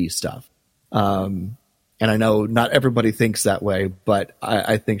TV stuff. And I know not everybody thinks that way, but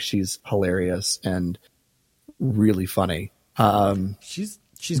I think she's hilarious and really funny.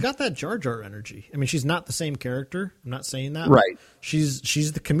 She's got that Jar Jar energy. I mean, she's not the same character. I'm not saying that. Right.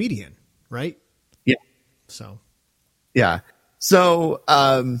 She's the comedian, right? Yeah. So. Yeah. So,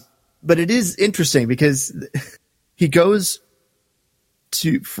 but it is interesting because he goes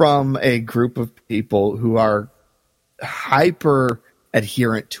from a group of people who are hyper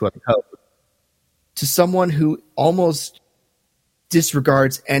adherent to a code to someone who almost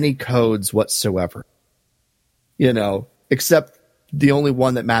disregards any codes whatsoever, except the only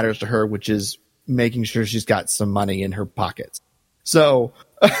one that matters to her, which is making sure she's got some money in her pockets. So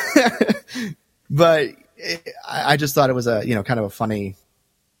but I just thought it was a, kind of a funny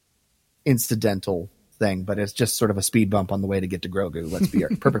incidental thing, but it's just sort of a speed bump on the way to get to Grogu. Let's be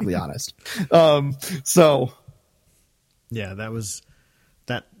perfectly honest. So yeah, that was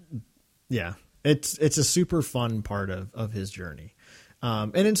that. Yeah, it's a super fun part of his journey.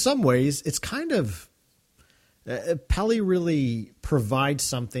 And in some ways it's kind of, Peli really provides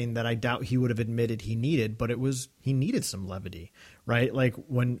something that I doubt he would have admitted he needed, but he needed some levity, right? Like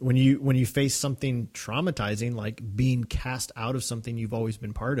when you face something traumatizing, like being cast out of something you've always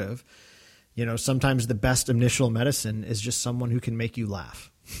been part of, sometimes the best initial medicine is just someone who can make you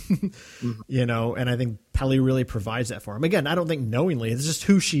laugh, and I think Peli really provides that for him. Again, I don't think knowingly, it's just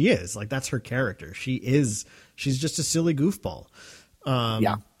who she is. Like, that's her character. She's just a silly goofball.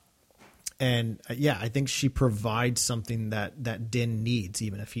 yeah. And I think she provides something that Din needs,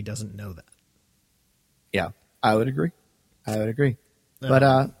 even if he doesn't know that. Yeah, I would agree.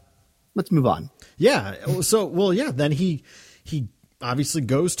 But let's move on. Yeah. So, then he obviously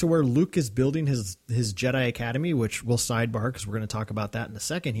goes to where Luke is building his Jedi Academy, which we'll sidebar because we're going to talk about that in a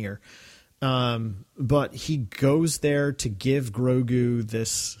second here. But he goes there to give Grogu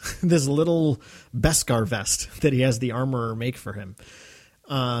this little Beskar vest that he has the armorer make for him.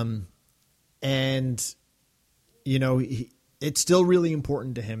 And, it's still really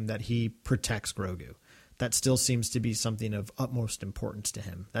important to him that he protects Grogu. That still seems to be something of utmost importance to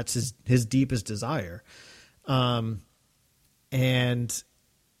him. That's his deepest desire. And,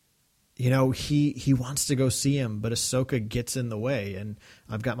 he wants to go see him, but Ahsoka gets in the way. And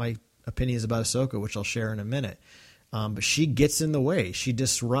I've got my opinions about Ahsoka, which I'll share in a minute. But she gets in the way. She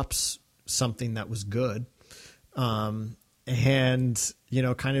disrupts something that was good. And,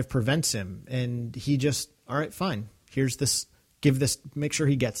 kind of prevents him. And he just, all right, fine. Here's this, make sure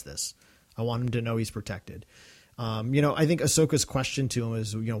he gets this. I want him to know he's protected. I think Ahsoka's question to him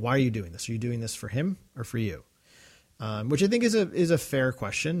is, why are you doing this? Are you doing this for him or for you? Which I think is a fair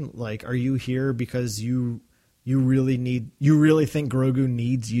question. Like, are you here because you really think Grogu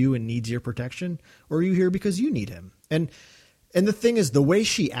needs you and needs your protection? Or are you here because you need him? And the thing is, the way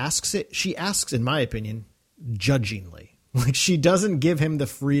she asks, in my opinion, judgingly. Like, she doesn't give him the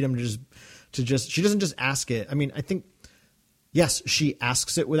freedom to just she doesn't just ask it. I mean, I think, yes, she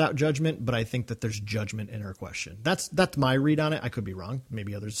asks it without judgment, but I think that there's judgment in her question. That's my read on it. I could be wrong.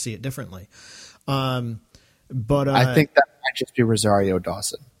 Maybe others see it differently. But I think that might just be Rosario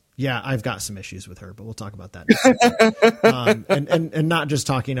Dawson. Yeah, I've got some issues with her, but we'll talk about that. And not just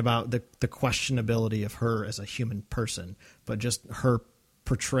talking about the questionability of her as a human person, but just her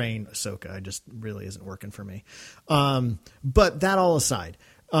portraying Ahsoka. It just really isn't working for me. But that all aside,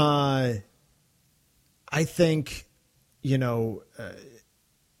 I think,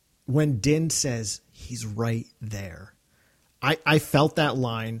 when Din says he's right there, I felt that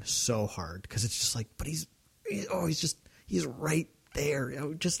line so hard, because it's just like, but he's right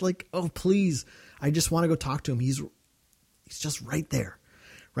there. Just like, oh, please, I just want to go talk to him. He's just right there,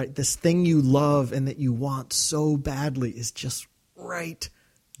 right? This thing you love and that you want so badly is just right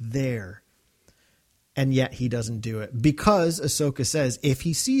there. And yet he doesn't do it, because Ahsoka says if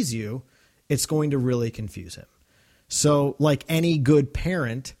he sees you, it's going to really confuse him. So, like any good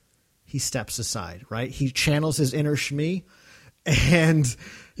parent, he steps aside, right? He channels his inner Shmi and,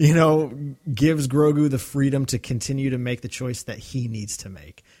 gives Grogu the freedom to continue to make the choice that he needs to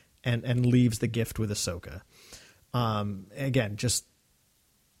make, and leaves the gift with Ahsoka. Again, just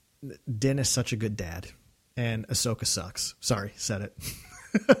Din is such a good dad, and Ahsoka sucks. Sorry, said it.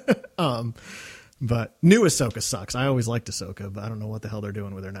 But new Ahsoka sucks. I always liked Ahsoka, but I don't know what the hell they're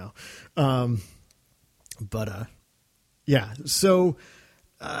doing with her now. Yeah. So,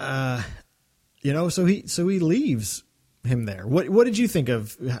 so he leaves him there. What did you think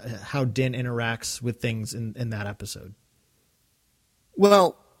of how Din interacts with things in that episode?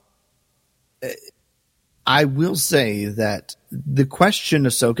 Well, I will say that the question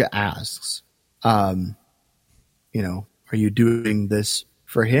Ahsoka asks, are you doing this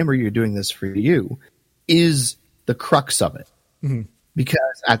for him or are you doing this for you, is the crux of it. Mm-hmm.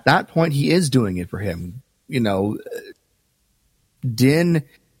 Because at that point he is doing it for him. Din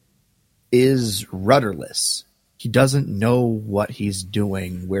is rudderless. He doesn't know what he's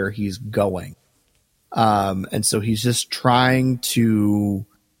doing, where he's going. And so he's just trying to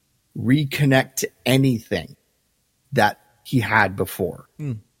reconnect to anything that he had before.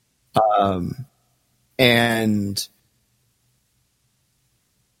 And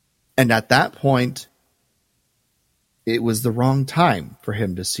at that point, it was the wrong time for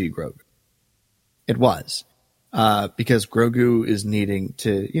him to see Grogu. It was. Because Grogu is needing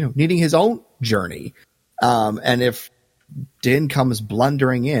his own journey. And if Din comes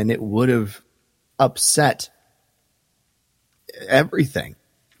blundering in, it would have upset everything,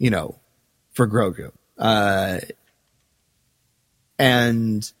 for Grogu.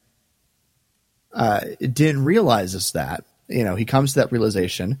 And Din realizes that, he comes to that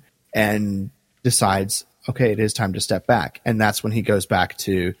realization and decides, okay, it is time to step back. And that's when he goes back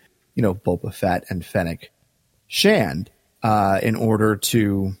to, Boba Fett and Fennec Shand, in order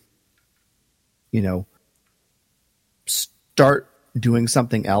to, start doing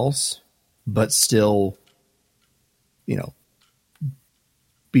something else, but still,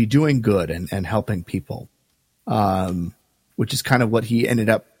 be doing good and helping people. Which is kind of what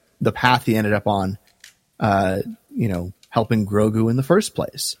the path he ended up on, helping Grogu in the first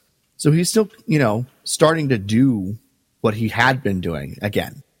place. So he's still, starting to do what he had been doing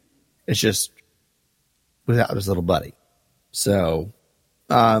again. It's just without his little buddy. So,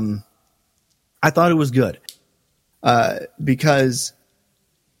 I thought it was good, because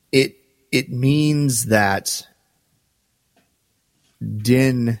it means that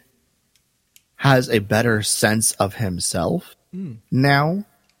Din has a better sense of himself now,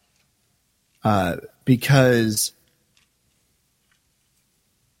 because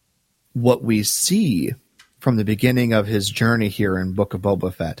what we see from the beginning of his journey here in Book of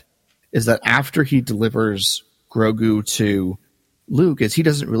Boba Fett is that after he delivers Grogu to Luke, is he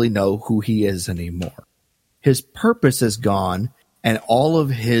doesn't really know who he is anymore. His purpose is gone, and all of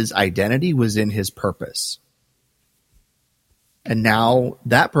his identity was in his purpose. And now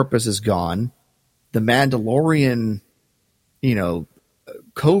that purpose is gone. The Mandalorian,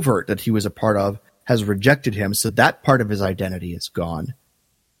 covert that he was a part of has rejected him, so that part of his identity is gone.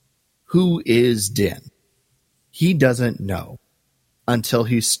 Who is Din? He doesn't know until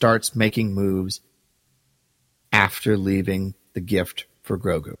he starts making moves after leaving the gift for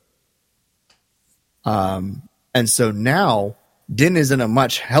Grogu. And so now Din is in a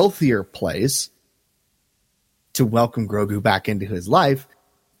much healthier place to welcome Grogu back into his life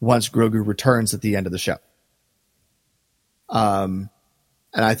once Grogu returns at the end of the show. And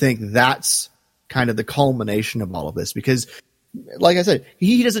I think that's kind of the culmination of all of this, because like I said,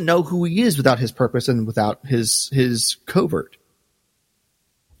 he doesn't know who he is without his purpose and without his covert.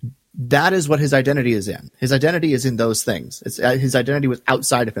 That is what his identity is in. His identity is in those things. His identity was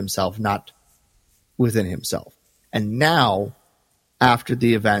outside of himself, not within himself. And now, after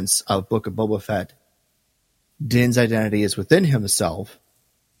the events of Book of Boba Fett, Din's identity is within himself,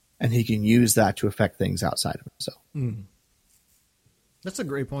 and he can use that to affect things outside of himself. That's a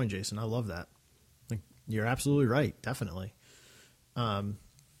great point, Jason. I love that. Like, you're absolutely right. Definitely. Yeah.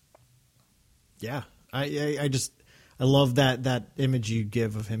 I love that image you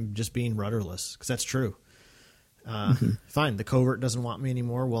give of him just being rudderless, because that's true. Fine, the covert doesn't want me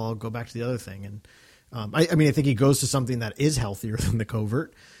anymore. Well, I'll go back to the other thing. And I think he goes to something that is healthier than the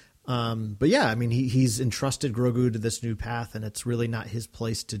covert. But yeah, I mean, he's entrusted Grogu to this new path, and it's really not his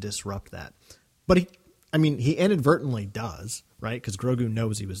place to disrupt that. But he inadvertently does, right? Because Grogu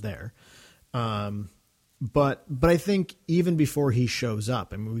knows he was there. But I think even before he shows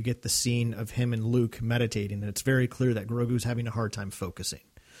up, we get the scene of him and Luke meditating, and it's very clear that Grogu's having a hard time focusing.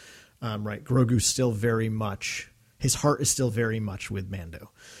 Right? Grogu's still very much, his heart is still very much with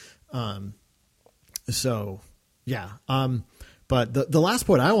Mando. So yeah. But the last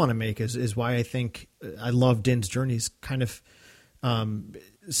point I want to make is why I think I love Din's journey is kind of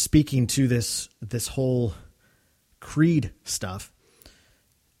speaking to this whole Creed stuff.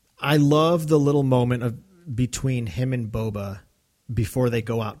 I love the little moment between him and Boba before they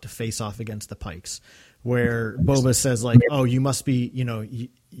go out to face off against the Pikes, where Boba says like, "Oh, you must be,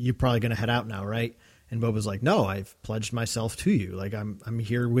 you're probably going to head out now, right?" And Boba's like, "No, I've pledged myself to you. Like I'm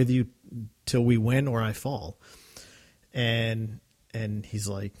here with you till we win or I fall." And he's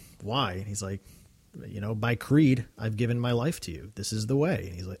like, "Why?" And he's like, "By creed, I've given my life to you. This is the way."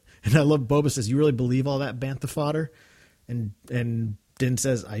 And he's like, and I love Boba says, "You really believe all that bantha fodder?" And Din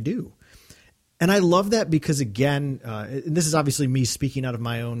says, "I do." And I love that because, again, and this is obviously me speaking out of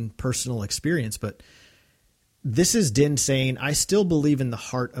my own personal experience, but this is Din saying, I still believe in the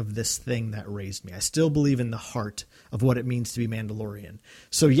heart of this thing that raised me. I still believe in the heart of what it means to be Mandalorian.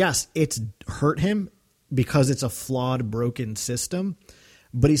 So, yes, it's hurt him because it's a flawed, broken system,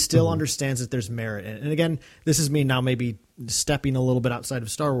 but he still understands that there's merit. And again, this is me now maybe stepping a little bit outside of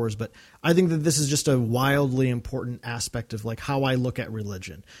Star Wars, but I think that this is just a wildly important aspect of like how I look at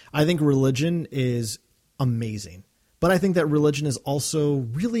religion. I think religion is amazing, but I think that religion is also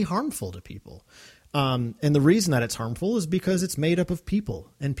really harmful to people. And the reason that it's harmful is because it's made up of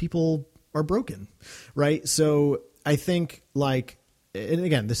people, and people are broken, right? So I think and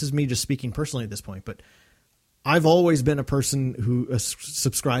again, this is me just speaking personally at this point, but I've always been a person who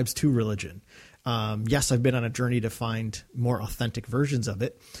subscribes to religion. Yes, I've been on a journey to find more authentic versions of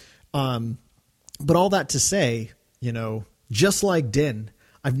it. But all that to say, just like Din,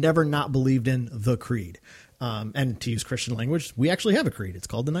 I've never not believed in the creed. And to use Christian language, we actually have a creed. It's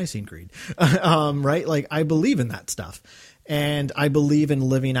called the Nicene Creed. Right? Like, I believe in that stuff. And I believe in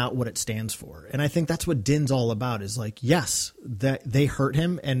living out what it stands for. And I think that's what Din's all about, is like, yes, that they hurt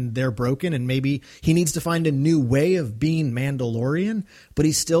him and they're broken, and maybe he needs to find a new way of being Mandalorian, but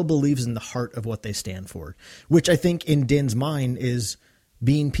he still believes in the heart of what they stand for, which I think in Din's mind is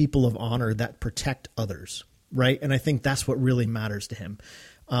being people of honor that protect others. Right. And I think that's what really matters to him.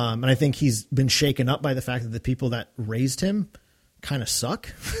 And I think he's been shaken up by the fact that the people that raised him kind of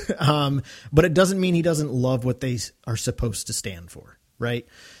suck. But it doesn't mean he doesn't love what they are supposed to stand for. Right.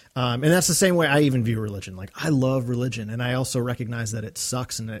 And that's the same way I even view religion. Like, I love religion, and I also recognize that it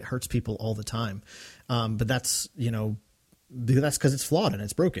sucks and it hurts people all the time. But that's, that's because it's flawed and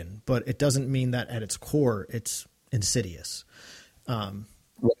it's broken, but it doesn't mean that at its core, it's insidious.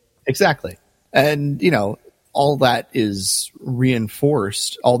 Exactly. And, all that is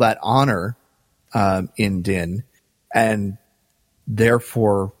reinforced, all that honor in Din, and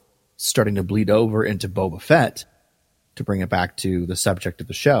therefore starting to bleed over into Boba Fett, to bring it back to the subject of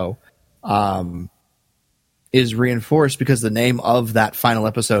the show, is reinforced because the name of that final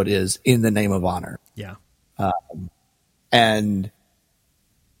episode is In the Name of Honor. Yeah. And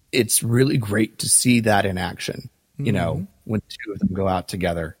it's really great to see that in action, when two of them go out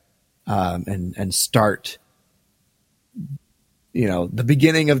together and start, the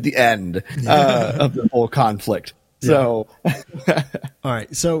beginning of the end of the whole conflict. Yeah. So, all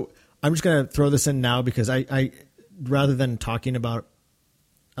right. So I'm just going to throw this in now because I rather than talking about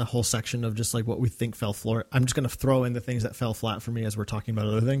a whole section of just like what we think fell flat, I'm just going to throw in the things that fell flat for me as we're talking about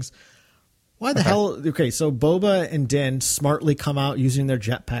other things. Why the hell? Okay. So Boba and Din smartly come out using their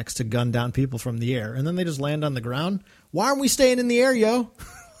jetpacks to gun down people from the air, and then they just land on the ground. Why aren't we staying in the air, yo?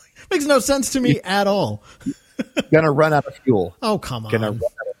 Makes no sense to me at all. Gonna run out of fuel. Oh, come on.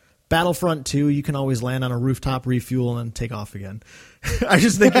 Battlefront 2, you can always land on a rooftop, refuel, and take off again. I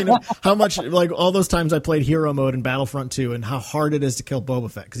just thinking how much, like, all those times I played hero mode in Battlefront 2 and how hard it is to kill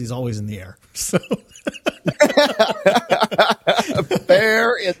Boba Fett because he's always in the air. So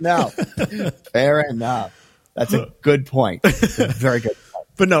Fair enough. Fair enough. That's a good point. Very good point.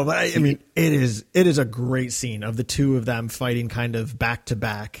 But no, I mean, it is a great scene of the two of them fighting kind of back to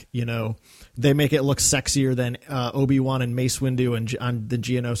back. They make it look sexier than Obi-Wan and Mace Windu on the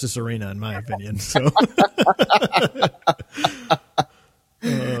Geonosis Arena, in my opinion. So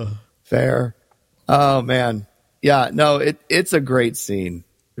fair. Oh man, yeah. No, it's a great scene.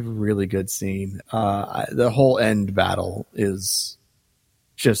 Really good scene. The whole end battle is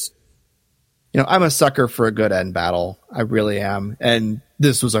just, I'm a sucker for a good end battle. I really am, and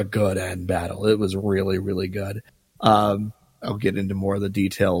this was a good end battle. It was really, really good. I'll get into more of the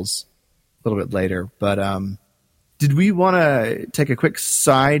details a little bit later, but did we want to take a quick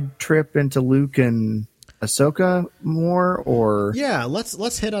side trip into Luke and Ahsoka more, or? Yeah,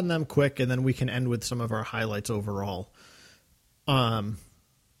 let's hit on them quick, and then we can end with some of our highlights overall.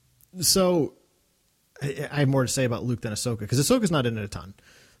 So I have more to say about Luke than Ahsoka, because Ahsoka's not in it a ton.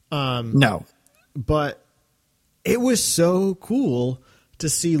 No, but it was so cool to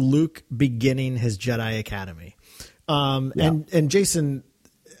see Luke beginning his Jedi Academy. And Jason,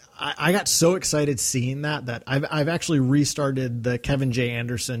 I got so excited seeing that I've actually restarted the Kevin J.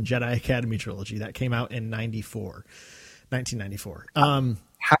 Anderson Jedi Academy trilogy that came out in 1994. How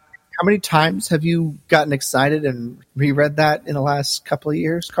many times have you gotten excited and reread that in the last couple of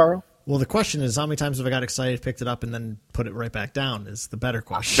years, Carl? Well, the question is, how many times have I got excited, picked it up, and then put it right back down is the better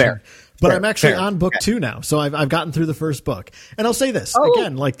question. Fair. But fair, I'm actually fair. on book 2 now, so I've gotten through the first book. And I'll say this,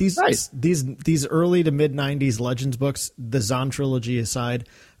 again, like these early to mid-90s Legends books, the Zahn trilogy aside,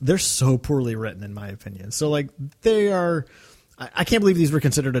 they're so poorly written, in my opinion. So, like, they are... I can't believe these were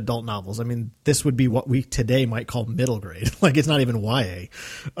considered adult novels. I mean, this would be what we today might call middle grade. Like, it's not even YA.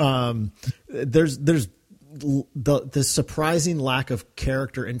 There's the surprising lack of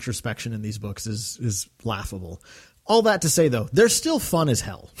character introspection in these books is laughable. All that to say, though, they're still fun as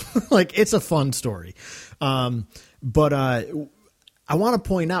hell. Like, it's a fun story. But I want to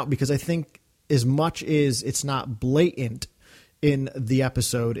point out, because I think as much as it's not blatant in the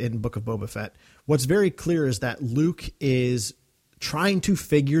episode in Book of Boba Fett, what's very clear is that Luke is trying to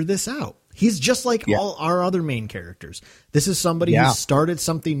figure this out. He's just like all our other main characters. This is somebody who started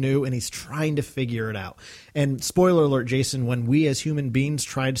something new and he's trying to figure it out. And spoiler alert, Jason, when we as human beings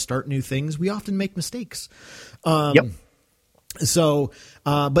try to start new things, we often make mistakes. So,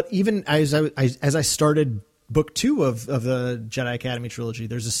 but even as I started book 2 of the Jedi Academy trilogy,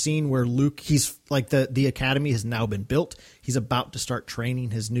 there's a scene where Luke, he's like the academy has now been built. He's about to start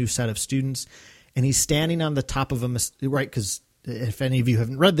training his new set of students, and he's standing on the top of right, because if any of you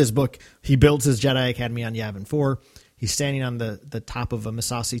haven't read this book, he builds his Jedi Academy on Yavin 4. He's standing on the top of a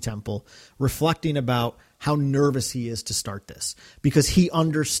Misasi temple, reflecting about how nervous he is to start this, because he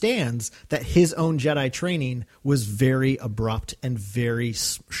understands that his own Jedi training was very abrupt and very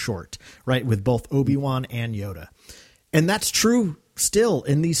short, right? With both Obi-Wan and Yoda. And that's true still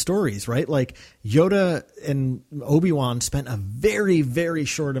in these stories, right? Like Yoda and Obi-Wan spent a very, very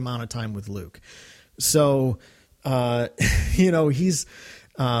short amount of time with Luke. So, he's,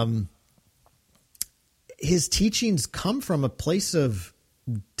 his teachings come from a place of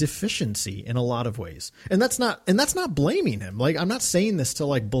deficiency in a lot of ways. And that's not blaming him. Like, I'm not saying this to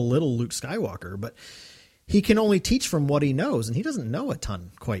like belittle Luke Skywalker, but he can only teach from what he knows, and he doesn't know a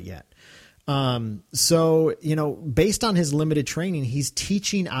ton quite yet. So, based on his limited training, he's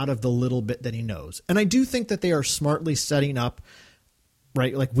teaching out of the little bit that he knows. And I do think that they are smartly setting up,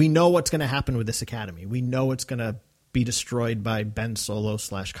 right? Like, we know what's going to happen with this academy. We know it's going to be destroyed by Ben Solo /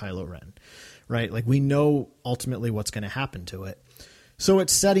 Kylo Ren, right? Like, we know ultimately what's going to happen to it. So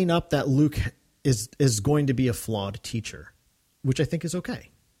it's setting up that Luke is going to be a flawed teacher, which I think is okay.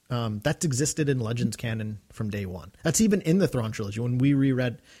 That's existed in Legends canon from day one. That's even in the Thrawn trilogy. When we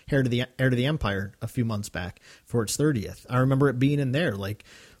reread Heir to the Empire a few months back for its 30th, I remember it being in there. Like,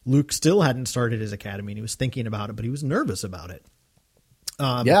 Luke still hadn't started his academy, and he was thinking about it, but he was nervous about it.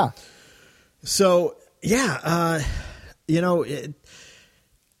 So yeah,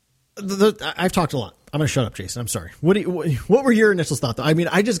 I've talked a lot. I'm going to shut up, Jason. I'm sorry. What were your initial thoughts? I mean,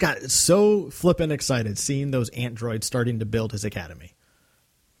 I just got so flippin' excited seeing those androids starting to build his academy.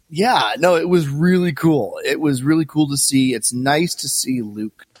 Yeah, no, it was really cool. It was really cool to see. It's nice to see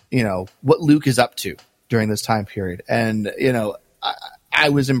Luke, what Luke is up to during this time period. And, I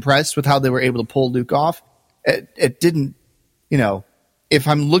was impressed with how they were able to pull Luke off. It didn't, if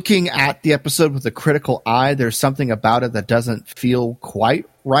I'm looking at the episode with a critical eye, there's something about it that doesn't feel quite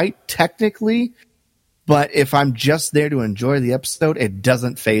right technically. But if I'm just there to enjoy the episode, it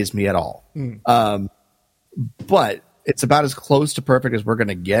doesn't faze me at all. But it's about as close to perfect as we're going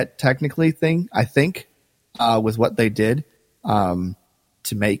to get technically, I think, with what they did to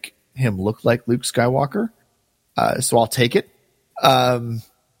make him look like Luke Skywalker. So I'll take it.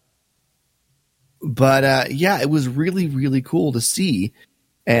 But yeah, it was really, really cool to see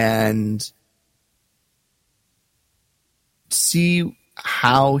and see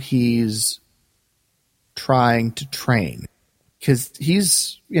how he's trying to train, because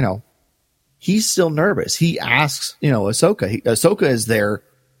he's still nervous. He asks, Ahsoka. Ahsoka is there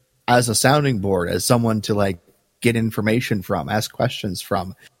as a sounding board, as someone to like get information from, ask questions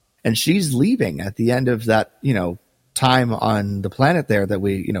from, and she's leaving at the end of that, time on the planet there that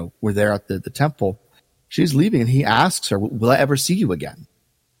we, were there at the temple. She's leaving, and he asks her, "Will I ever see you again?"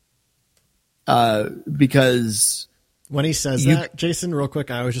 Because when he says that, Jason, real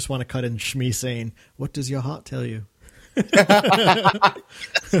quick, I always just want to cut in Shmi saying, "What does your heart tell you?"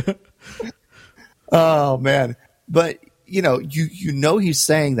 Oh man. But he's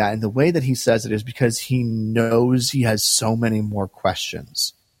saying that, and the way that he says it is because he knows he has so many more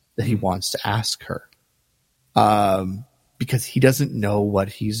questions that he wants to ask her. Because he doesn't know what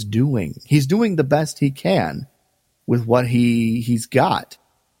he's doing. He's doing the best he can with what he's got,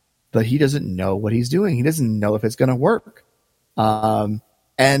 but he doesn't know what he's doing. He doesn't know if it's going to work.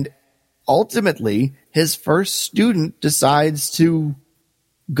 And ultimately, his first student decides to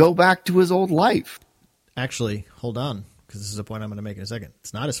go back to his old life. Actually, hold on, because this is a point I'm going to make in a second.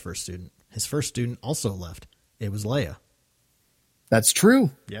 It's not his first student. His first student also left. It was Leia. That's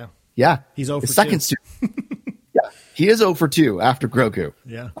true. Yeah. Yeah. He's 0 for 2. His second student. Yeah. He is 0 for 2 after Grogu.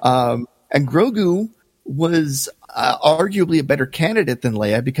 Yeah. And Grogu was arguably a better candidate than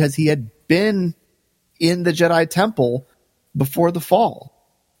Leia because he had been in the Jedi Temple before the fall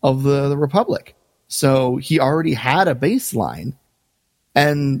of the Republic. So he already had a baseline.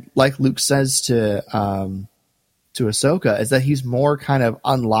 And like Luke says to Ahsoka, is that he's more kind of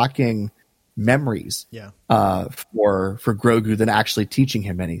unlocking memories for Grogu than actually teaching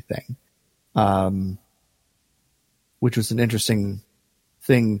him anything. Which was an interesting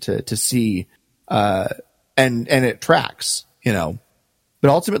thing to see. And it tracks, but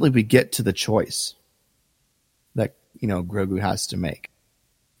ultimately we get to the choice that, Grogu has to make.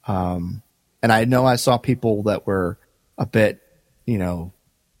 And I know I saw people that were a bit,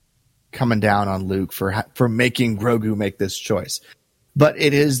 coming down on Luke for making Grogu make this choice. But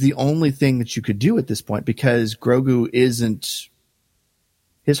it is the only thing that you could do at this point, because Grogu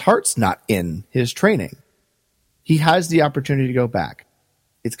his heart's not in his training. he has the opportunity to go back.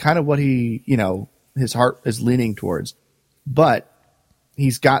 It's kind of what he, his heart is leaning towards, but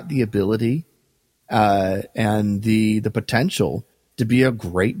he's got the ability and the potential to be a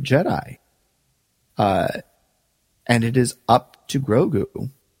great Jedi. And it is up to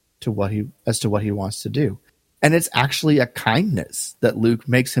Grogu to what he wants to do. And it's actually a kindness that Luke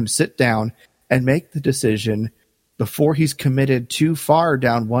makes him sit down and make the decision before he's committed too far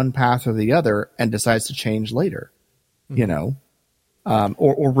down one path or the other and decides to change later,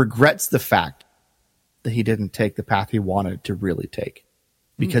 or regrets the fact that he didn't take the path he wanted to really take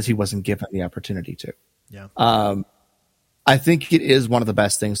because he wasn't given the opportunity to. Yeah. I think it is one of the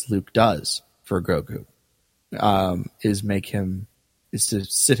best things Luke does for Grogu, is to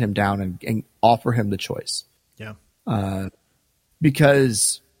sit him down and offer him the choice. Yeah.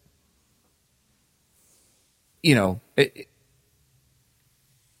 Because, the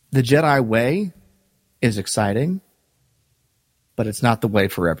Jedi way is exciting, but it's not the way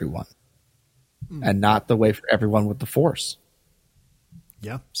for everyone, and not the way for everyone with the Force.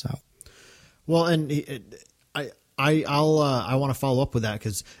 Yeah. So, well, and I want to follow up with that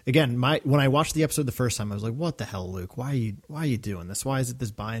because again, when I watched the episode the first time, I was like, "What the hell, Luke? Why are you doing this? Why is it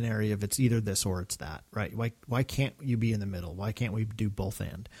this binary of it's either this or it's that? Right? Why can't you be in the middle? Why can't we do both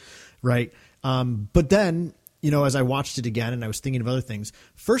and right?" But then, as I watched it again and I was thinking of other things,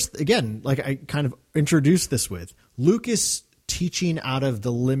 first again, like I kind of introduced this with, Luke is teaching out of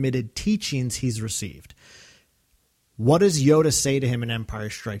the limited teachings he's received. What does Yoda say to him in Empire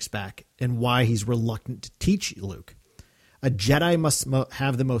Strikes Back and why he's reluctant to teach Luke? A Jedi must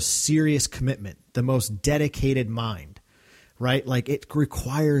have the most serious commitment, the most dedicated mind, right? Like it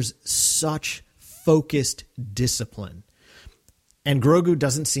requires such focused discipline. And Grogu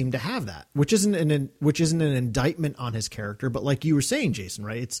doesn't seem to have that, which isn't an indictment on his character. But like you were saying, Jason,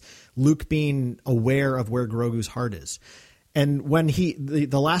 right? It's Luke being aware of where Grogu's heart is. And when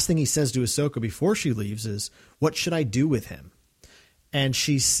the last thing he says to Ahsoka before she leaves is, "What should I do with him?" And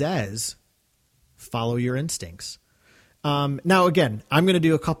she says, "Follow your instincts." Now, again, I'm going to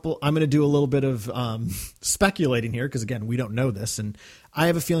do a little bit of speculating here because, again, we don't know this. And I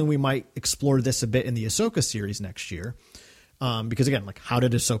have a feeling we might explore this a bit in the Ahsoka series next year. Because, again, like, how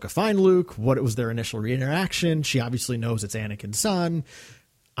did Ahsoka find Luke? What was their initial interaction? She obviously knows it's Anakin's son.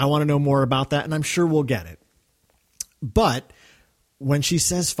 I want to know more about that, and I'm sure we'll get it. But when she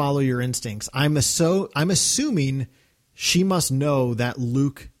says follow your instincts, I'm assuming she must know that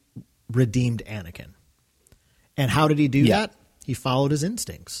Luke redeemed Anakin. And how did he do that? He followed his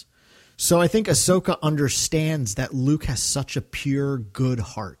instincts. So I think Ahsoka understands that Luke has such a pure, good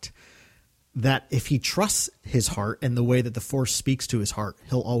heart that if he trusts his heart and the way that the Force speaks to his heart,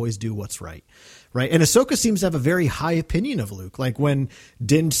 he'll always do what's right. Right. And Ahsoka seems to have a very high opinion of Luke. Like when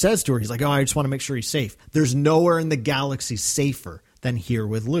Din says to her, he's like, "Oh, I just want to make sure he's safe." There's nowhere in the galaxy safer than here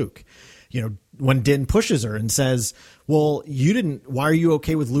with Luke. When Din pushes her and says, "Well, why are you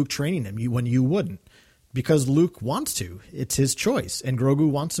okay with Luke training him when you wouldn't?" Because Luke wants to. It's his choice. And Grogu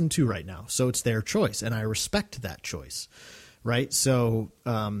wants him to right now. So it's their choice. And I respect that choice. Right. So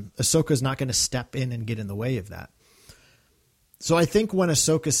Ahsoka's not going to step in and get in the way of that. So I think when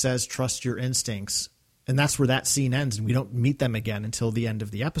Ahsoka says, "Trust your instincts," and that's where that scene ends and we don't meet them again until the end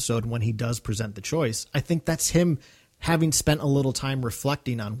of the episode when he does present the choice, I think that's him having spent a little time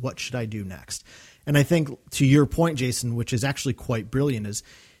reflecting on what should I do next. And I think to your point, Jason, which is actually quite brilliant, is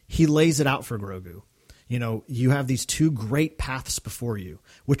he lays it out for Grogu. You have these two great paths before you,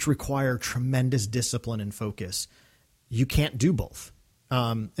 which require tremendous discipline and focus. You can't do both.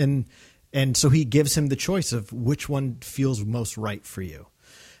 And so he gives him the choice of which one feels most right for you.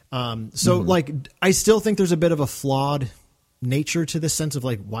 Like, I still think there's a bit of a flawed nature to this sense of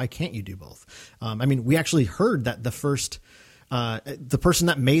like, why can't you do both? We actually heard that the person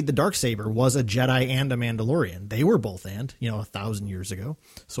that made the Darksaber was a Jedi and a Mandalorian. They were both 1,000 years ago.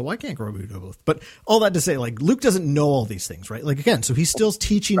 So why can't Grogu do both? But all that to say, like, Luke doesn't know all these things, right? Like, again, so he's still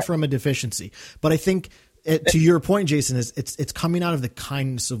teaching from a deficiency. But I think to your point, Jason, is it's coming out of the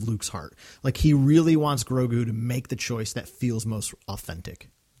kindness of Luke's heart. Like he really wants Grogu to make the choice that feels most authentic.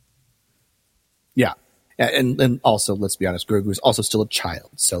 Yeah. And also, let's be honest, Grogu is also still a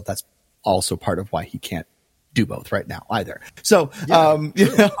child. So that's also part of why he can't do both right now either. So,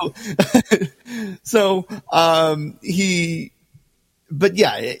 but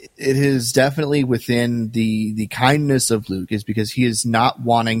yeah, it is definitely within the kindness of Luke is because he is not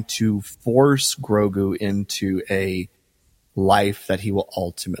wanting to force Grogu into a life that he will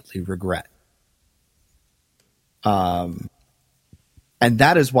ultimately regret. And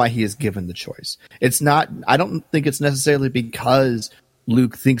that is why he is given the choice. I don't think it's necessarily because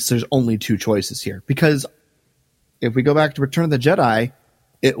Luke thinks there's only two choices here, because if we go back to Return of the Jedi,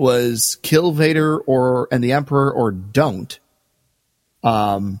 it was kill Vader and the Emperor or don't.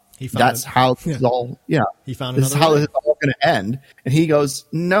 That's how it's all. Yeah, he found this is how it's all going to end. And he goes,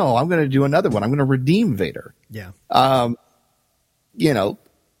 "No, I'm going to do another one. I'm going to redeem Vader." Yeah.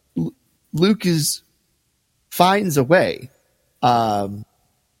 Luke finds a way, but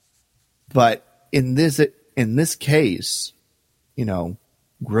in this case,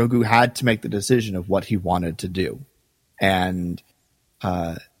 Grogu had to make the decision of what he wanted to do, and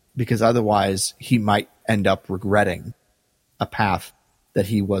because otherwise he might end up regretting a path that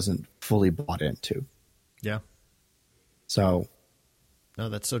he wasn't fully bought into. Yeah. So. No,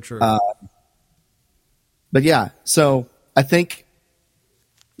 that's so true. But yeah, so I think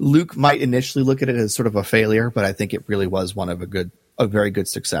Luke might initially look at it as sort of a failure, but I think it really was one of a very good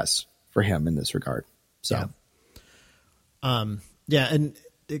success for him in this regard. So. Yeah. And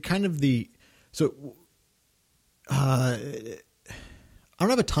it kind of I don't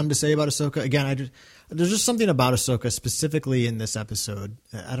have a ton to say about Ahsoka. Again, there's just something about Ahsoka specifically in this episode.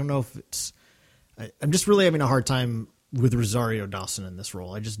 I don't know if I'm just really having a hard time with Rosario Dawson in this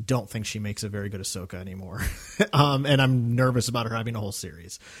role. I just don't think she makes a very good Ahsoka anymore. And I'm nervous about her having a whole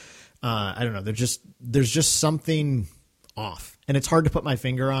series. I don't know. There's just something off, and it's hard to put my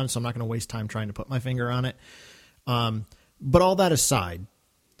finger on, so I'm not going to waste time trying to put my finger on it. But all that aside,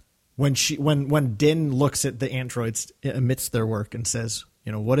 when Din looks at the androids amidst their work and says,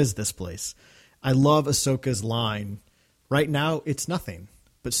 what is this place? I love Ahsoka's line, right now it's nothing,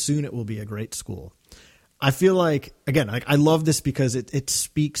 but soon it will be a great school. I feel like, again, I love this because it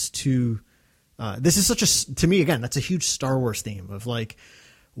speaks to, this is to me, again, that's a huge Star Wars theme of like,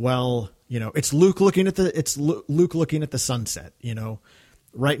 it's Luke looking at the sunset,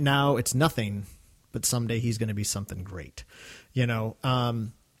 right now it's nothing, but someday he's going to be something great.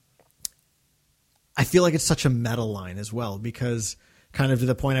 I feel like it's such a meta line as well, because kind of to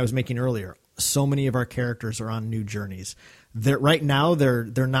the point I was making earlier, so many of our characters are on new journeys. Right now they're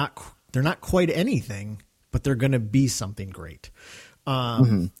not quite anything, but they're going to be something great.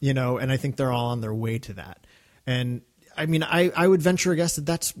 And I think they're all on their way to that. And I mean, I would venture a guess that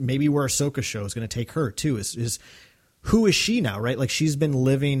that's maybe where Ahsoka's show is going to take her too, is who is she now, right? Like, she's been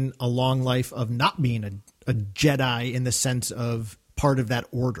living a long life of not being a Jedi in the sense of part of that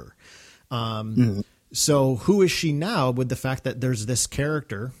order. So who is she now with the fact that there's this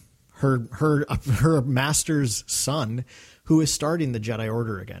character, her master's son, who is starting the Jedi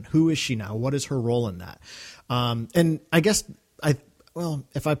Order again? Who is she now? What is her role in that? And I guess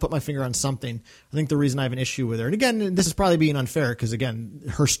if I put my finger on something, I think the reason I have an issue with her, and again, this is probably being unfair because again,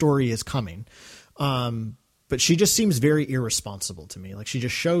 her story is coming. But she just seems very irresponsible to me. Like, she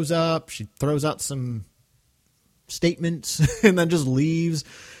just shows up, she throws out some statements and then just leaves.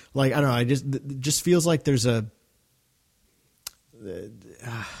 Like, I don't know. It just feels like there's a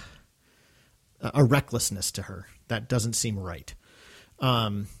recklessness to her that doesn't seem right.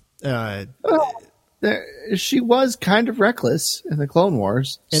 She was kind of reckless in the Clone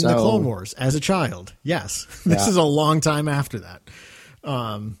Wars. The Clone Wars as a child. Yes. This is a long time after that.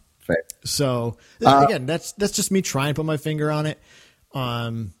 Fair. So again, that's just me trying to put my finger on it.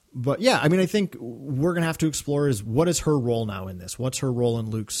 But yeah, I mean, I think we're going to have to explore is what is her role now in this? What's her role in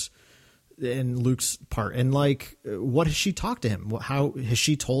Luke's part? And like, what has she talked to him? How has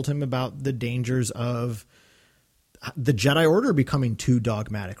she told him about the dangers of the Jedi Order becoming too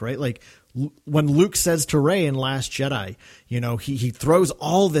dogmatic, right? Like when Luke says to Rey in Last Jedi, he throws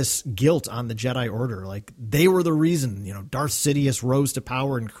all this guilt on the Jedi Order. Like, they were the reason, Darth Sidious rose to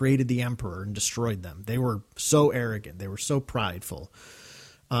power and created the Emperor and destroyed them. They were so arrogant. They were so prideful.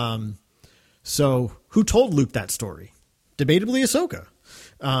 So who told Luke that story? Debatably Ahsoka.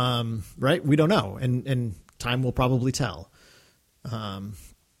 Right? We don't know. And time will probably tell.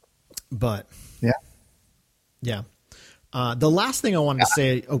 But yeah. The last thing I wanted to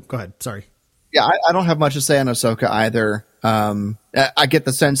say, go ahead. Sorry. Yeah. I don't have much to say on Ahsoka either. I get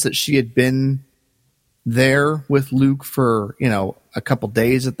the sense that she had been there with Luke for, a couple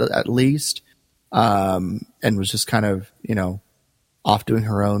days at least. And was just kind of, off doing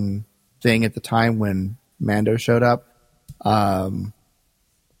her own thing at the time when Mando showed up.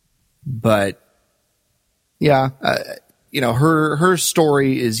 But yeah, her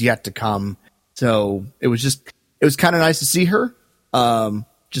story is yet to come. So it was kind of nice to see her,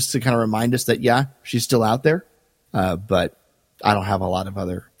 just to kind of remind us that, yeah, she's still out there. But I don't have a lot of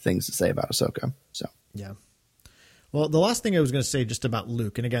other things to say about Ahsoka. So, yeah. Well, the last thing I was going to say just about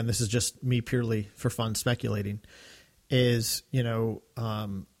Luke, and again, this is just me purely for fun speculating, is,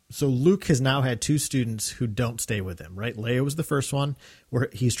 so Luke has now had two students who don't stay with him, right? Leia was the first one where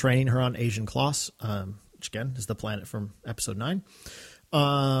he's training her on Asian claws. which again is the planet from episode 9.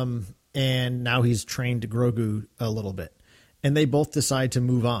 And now he's trained Grogu a little bit. And they both decide to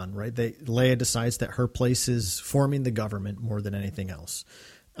move on, right? Leia decides that her place is forming the government more than anything else.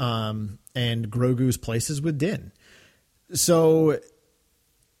 And Grogu's place is with Din. So,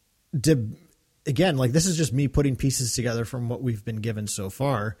 again, like, this is just me putting pieces together from what we've been given so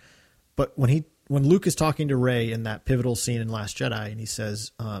far. But when Luke is talking to Rey in that pivotal scene in Last Jedi, and he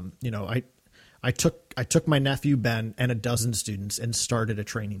says, I took my nephew Ben and a dozen students and started a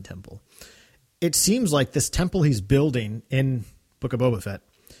training temple. It seems like this temple he's building in Book of Boba Fett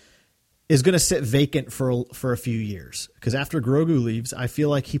is going to sit vacant for a few years. Because after Grogu leaves, I feel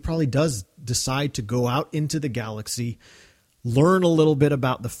like he probably does decide to go out into the galaxy, learn a little bit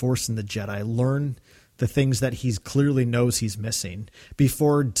about the Force and the Jedi, learn the things that he clearly knows he's missing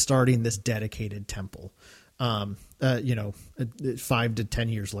before starting this dedicated temple, 5 to 10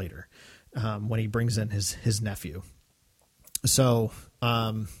 years later, when he brings in his nephew. So,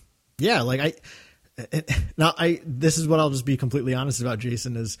 this is what I'll just be completely honest about,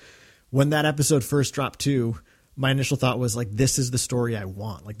 Jason, is when that episode first dropped too, my initial thought was like, this is the story I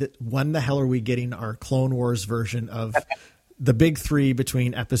want. Like, when the hell are we getting our Clone Wars version of the big 3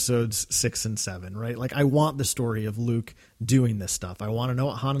 between episodes 6 and 7, right? Like, I want the story of Luke doing this stuff. I want to know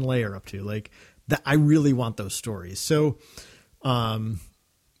what Han and Leia are up to. Like, that, I really want those stories. So,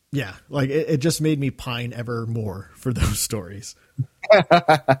 it just made me pine ever more for those stories.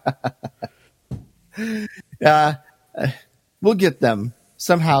 We'll get them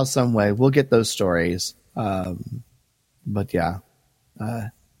somehow, some way. We'll get those stories. But yeah,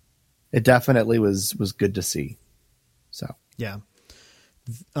 it definitely was good to see. So yeah.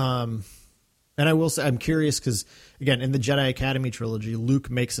 And I will say, I'm curious because again, in the Jedi Academy trilogy, Luke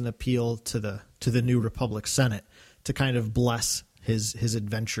makes an appeal to the New Republic Senate to kind of bless his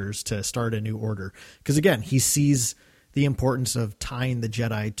adventures to start a new order. Because again, he sees the importance of tying the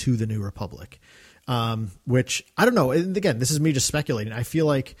Jedi to the New Republic, which I don't know. And again, this is me just speculating. I feel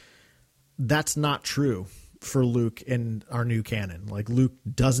like that's not true for Luke in our new canon. Like, Luke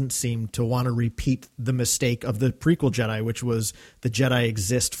doesn't seem to want to repeat the mistake of the prequel Jedi, which was the Jedi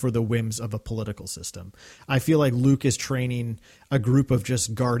exist for the whims of a political system. I feel like Luke is training a group of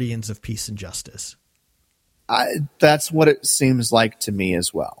just guardians of peace and justice. That's what it seems like to me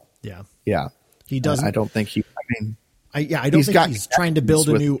as well. Yeah. Yeah. He doesn't. I don't think he. I mean, I don't think he's trying to build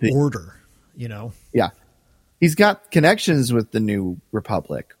a new order. You know. Yeah. He's got connections with the New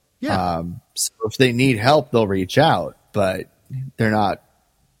Republic. Yeah. So if they need help, they'll reach out, but they're not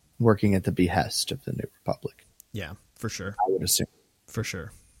working at the behest of the New Republic. Yeah, for sure. I would assume. For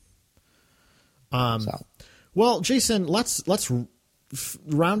sure. Well, Jason, let's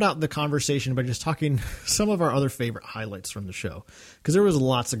round out the conversation by just talking some of our other favorite highlights from the show, because there was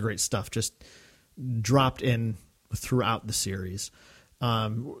lots of great stuff just dropped in throughout the series.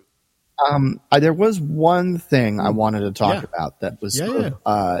 There was one thing I wanted to talk about that was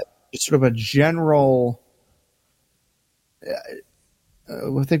sort of a general.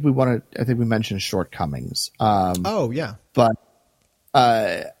 I think we mentioned shortcomings. But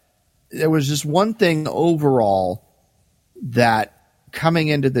there was just one thing overall that coming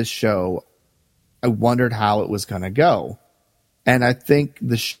into this show, I wondered how it was going to go, and I think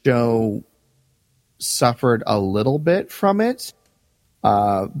the show suffered a little bit from it.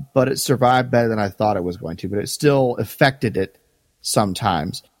 But it survived better than I thought it was going to, but it still affected it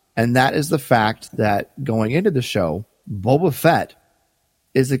sometimes. And that is the fact that going into the show, Boba Fett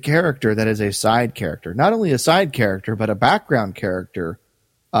is a character that is a side character. Not only a side character, but a background character,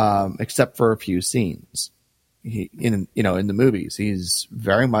 except for a few scenes. In the movies, he's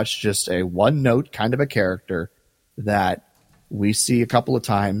very much just a one-note kind of a character that we see a couple of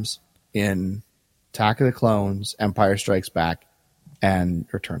times in Attack of the Clones, Empire Strikes Back, and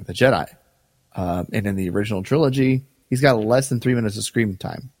Return of the Jedi. And in the original trilogy, he's got less than 3 minutes of screen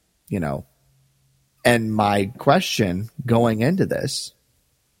time, And my question going into this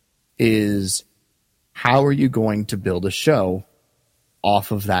is, how are you going to build a show off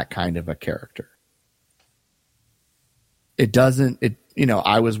of that kind of a character?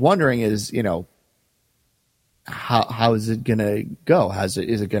 I was wondering is, how is it going to go? Is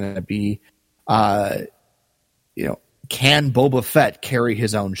it going to be, can Boba Fett carry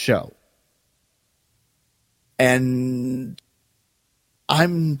his own show? And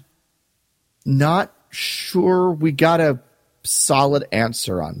I'm not sure we got a solid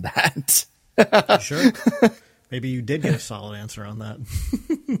answer on that. Sure. Maybe you did get a solid answer on that.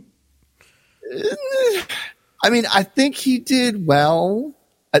 I mean, I think he did well.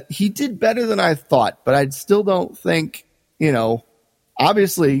 He did better than I thought, but I still don't think,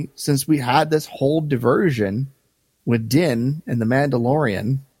 obviously, since we had this whole diversion with Din and the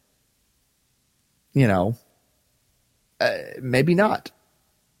Mandalorian, maybe not.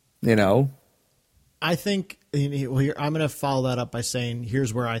 I think, well, I'm going to follow that up by saying,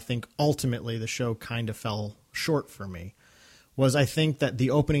 here's where I think ultimately the show kind of fell short for me. Was I think that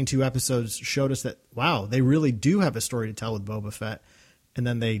the opening 2 episodes showed us that, wow, they really do have a story to tell with Boba Fett, and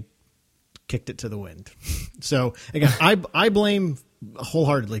then they kicked it to the wind. So again, I blame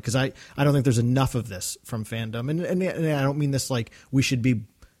wholeheartedly, because I don't think there's enough of this from fandom, and I don't mean this like we should be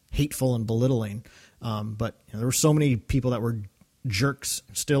hateful and belittling, but there were so many people that were jerks,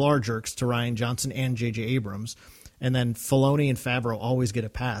 still are jerks, to Rian Johnson and J.J. Abrams, and then Filoni and Favreau always get a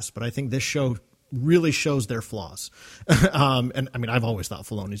pass. But I think this show really shows their flaws. And I mean, I've always thought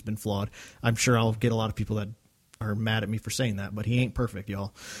Filoni's been flawed. I'm sure I'll get a lot of people that are mad at me for saying that, but he ain't perfect,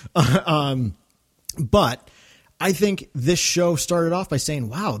 y'all. But I think this show started off by saying,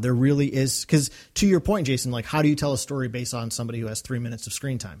 wow, there really is, because to your point, Jason, like, how do you tell a story based on somebody who has 3 minutes of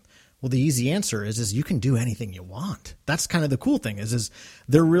screen time? Well, the easy answer is you can do anything you want. That's kind of the cool thing is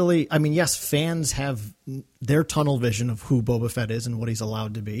they're really, I mean, yes, fans have their tunnel vision of who Boba Fett is and what he's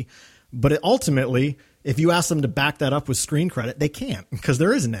allowed to be. But ultimately, if you ask them to back that up with screen credit, they can't, because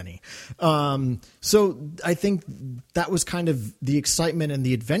there isn't any. So I think that was kind of the excitement and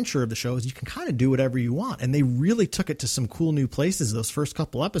the adventure of the show, is you can kind of do whatever you want. And they really took it to some cool new places those first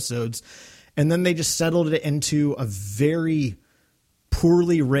couple episodes. And then they just settled it into a very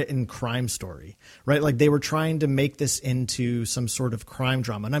poorly written crime story, right? Like they were trying to make this into some sort of crime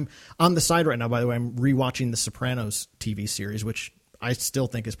drama. And I'm on the side right now, by the way, I'm rewatching the Sopranos TV series, which I still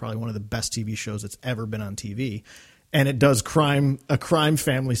think is probably one of the best TV shows that's ever been on TV. And it does a crime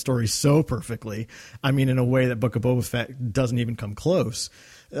family story so perfectly. I mean, in a way that Book of Boba Fett doesn't even come close.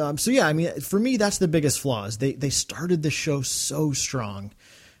 So yeah, I mean, for me, that's the biggest flaw, is they started the show so strong,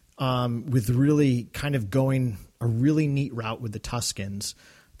 with really kind of going a really neat route with the Tuskens.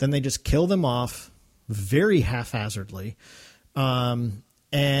 Then they just kill them off very haphazardly,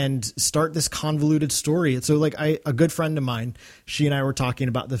 and start this convoluted story. So like a good friend of mine, she and I were talking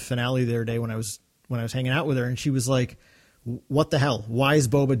about the finale the other day when I was hanging out with her, and she was like, what the hell? Why is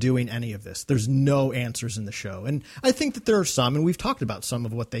Boba doing any of this? There's no answers in the show. And I think that there are some, and we've talked about some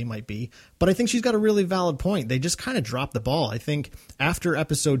of what they might be, but I think she's got a really valid point. They just kind of dropped the ball. I think after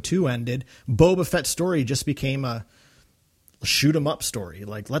episode 2 ended, Boba Fett's story just became a shoot 'em up story.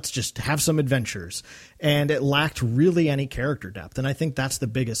 Like, let's just have some adventures. And it lacked really any character depth. And I think that's the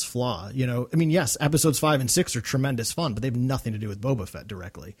biggest flaw. I mean, yes, episodes 5 and 6 are tremendous fun, but they have nothing to do with Boba Fett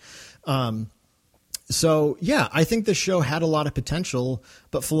directly. So yeah, I think the show had a lot of potential,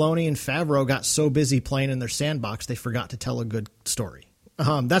 but Filoni and Favreau got so busy playing in their sandbox, they forgot to tell a good story.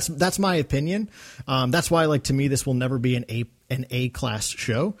 That's my opinion. That's why, like, to me, this will never be an A-class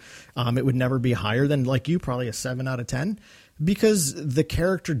show. It would never be higher than, like you, probably a 7 out of 10, because the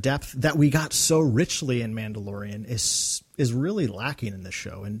character depth that we got so richly in Mandalorian is really lacking in this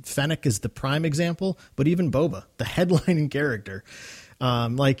show. And Fennec is the prime example, but even Boba, the headlining character,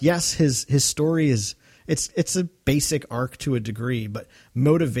 yes, his story is, it's a basic arc to a degree, but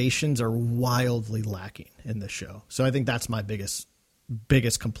motivations are wildly lacking in this show. So I think that's my biggest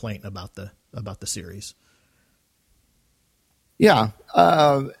complaint about the series. Yeah.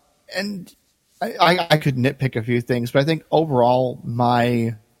 And I could nitpick a few things, but I think overall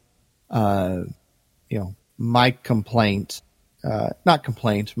my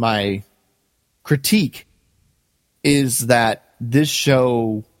critique is that this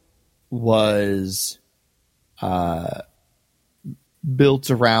show was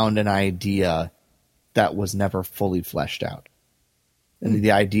built around an idea that was never fully fleshed out. And the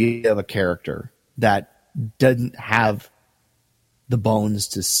idea of a character that doesn't have the bones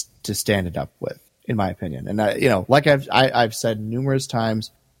to stand it up with, in my opinion. And like I've said numerous times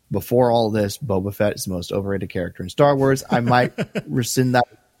before all this, Boba Fett is the most overrated character in Star Wars. I might rescind that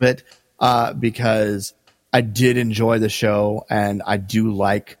a bit because I did enjoy the show, and I do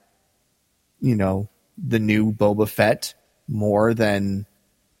like, the new Boba Fett more than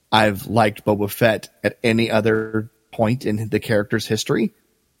I've liked Boba Fett at any other point in the character's history.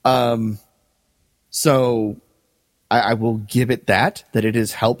 So I will give it that it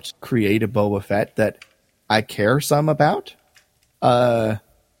has helped create a Boba Fett that I care some about.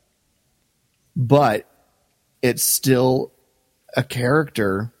 But it's still a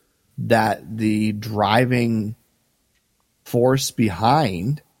character that the driving force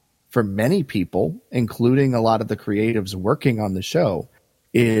behind, for many people, including a lot of the creatives working on the show,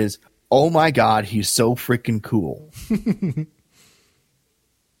 is, oh my God, he's so freaking cool.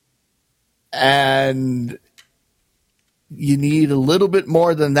 And you need a little bit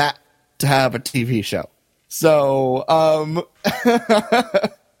more than that to have a TV show. So,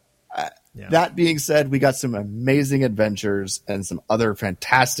 that being said, we got some amazing adventures and some other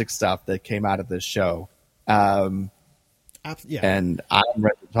fantastic stuff that came out of this show. And I'm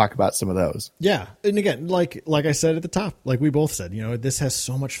ready to talk about some of those. Yeah. And again, like I said at the top, like we both said, this has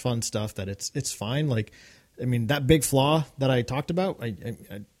so much fun stuff that it's fine. Like, I mean, that big flaw that I talked about,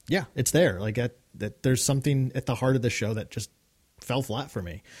 it's there. Like that there's something at the heart of the show that just fell flat for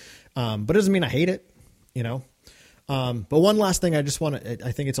me. But it doesn't mean I hate it, But one last thing I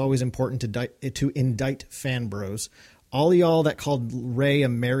think it's always important to indict fan bros. All y'all that called Rey a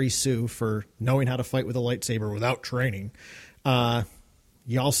Mary Sue for knowing how to fight with a lightsaber without training.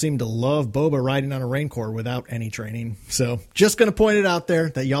 Y'all seem to love Boba riding on a Rancor without any training. So just going to point it out there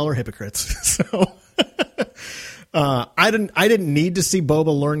that y'all are hypocrites. So I didn't need to see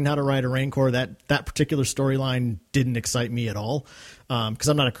Boba learning how to ride a Rancor. That particular storyline didn't excite me at all. Cause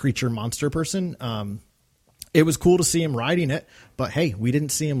I'm not a creature monster person. It was cool to see him riding it, but hey, we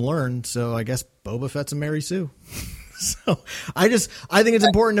didn't see him learn. So I guess Boba Fett's a Mary Sue. So I think it's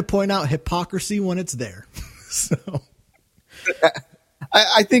important to point out hypocrisy when it's there. So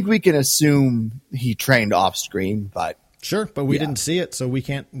I think we can assume he trained off screen, but sure, but we didn't see it. So we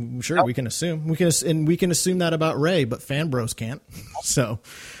can't, we can assume we can assume that about Rey, but fan bros can't. So,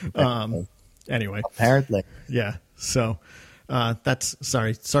 anyway, apparently. Yeah. So, that's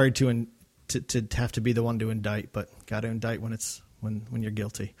sorry to have to be the one to indict, but got to indict when when you're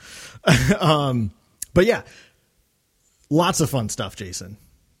guilty. But yeah, lots of fun stuff, Jason.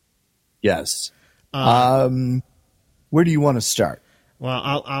 Yes. Where do you want to start?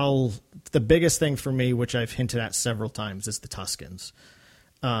 Well, the biggest thing for me, which I've hinted at several times, is the Tuskens.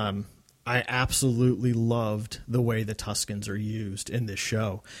 I absolutely loved the way the Tuskens are used in this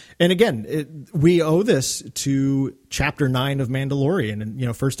show. And again, we owe this to Chapter 9 of Mandalorian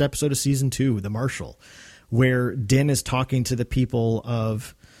and, first episode of Season 2, The Marshal, where Din is talking to the people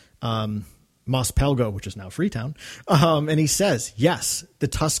of Mos Pelgo, which is now Freetown. And he says, yes, the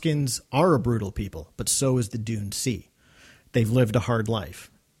Tuskens are a brutal people, but so is the Dune Sea. They've lived a hard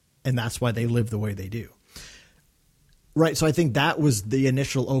life, and that's why they live the way they do. Right. So I think that was the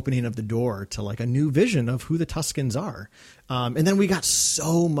initial opening of the door to like a new vision of who the Tuskens are. And then we got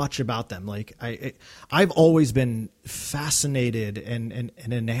so much about them. Like I've always been fascinated and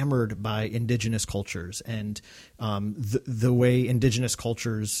enamored by indigenous cultures and the way indigenous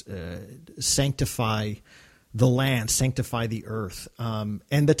cultures sanctify the land, sanctify the earth. And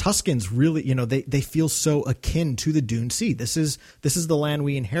the Tuskens really, they feel so akin to the Dune Sea. This is the land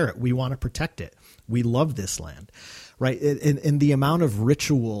we inherit. We want to protect it. We love this land. Right. And the amount of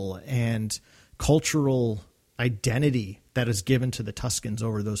ritual and cultural identity that is given to the Tuskens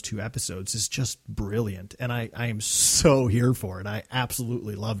over those 2 episodes is just brilliant. And I am so here for it. I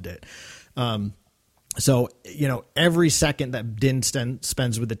absolutely loved it. So, every second that Din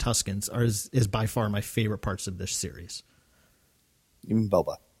spends with the Tuskens is by far my favorite parts of this series. Even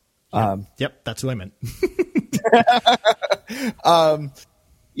Boba. Yep. That's who I meant.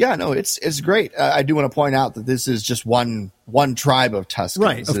 Yeah, no, it's great. I do want to point out that this is just one tribe of Tuskens.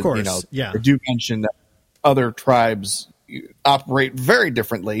 Right, of course. I do mention that other tribes operate very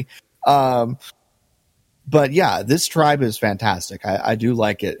differently. But yeah, this tribe is fantastic. I do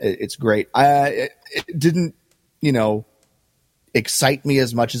like it. It's great. It didn't, excite me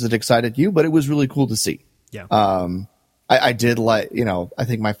as much as it excited you, but it was really cool to see. Yeah. I did like, I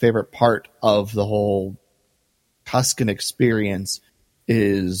think my favorite part of the whole Tusken experience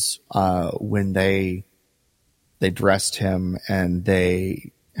is when they dressed him and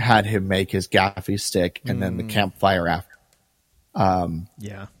they had him make his gaffy stick and then the campfire after.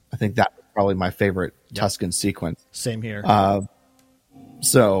 Yeah. I think that was probably my favorite Tusken sequence. Same here.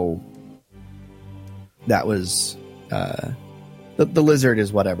 So that was the lizard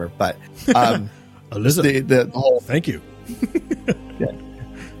is whatever, but a lizard. The whole thank you. Yeah,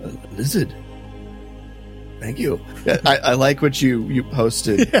 a lizard. Thank you. I like what you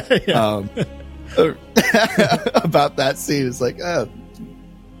posted about that scene. It's like, did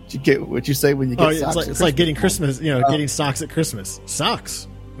you get what you say when you get socks? It's like getting Christmas, getting socks at Christmas. Socks.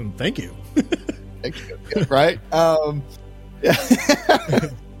 Thank you. Thank you. Yeah, right? Yeah.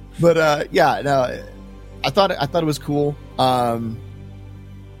 But no, I thought it was cool.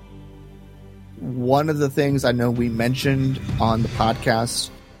 One of the things I know we mentioned on the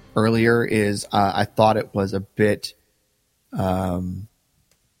podcast earlier is I thought it was a bit maybe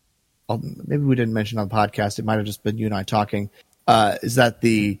we didn't mention on the podcast, it might have just been you and I talking, is that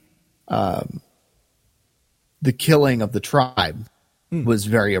the killing of the tribe was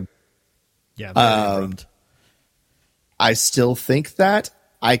very abrupt. I still think that.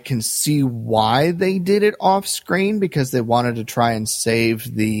 I can see why they did it off screen, because they wanted to try and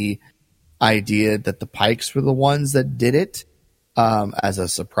save the idea that the Pikes were the ones that did it as a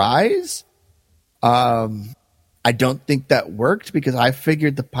surprise. I don't think that worked, because I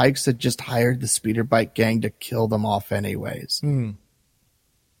figured the Pikes had just hired the speeder bike gang to kill them off anyways.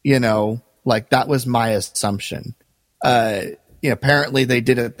 You know, like that was my assumption. Apparently they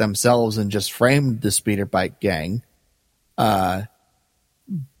did it themselves and just framed the speeder bike gang.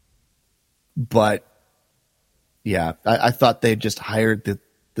 But yeah, I thought they just hired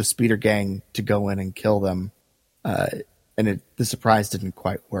the speeder gang to go in and kill them. And the surprise didn't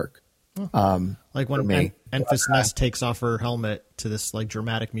quite work. Like when Enfys Nest takes off her helmet to this like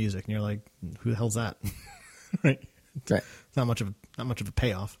dramatic music, and you're like, "Who the hell's that?" Right? Right. It's not much of a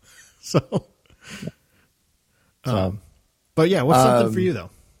payoff. So, but yeah, what's something for you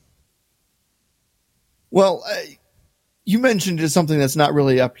though? Well, you mentioned it's something that's not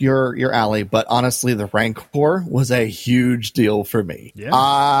really up your alley, but honestly, the Rancor was a huge deal for me. Yeah.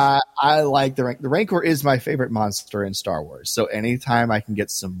 I like the Rancor is my favorite monster in Star Wars. So anytime I can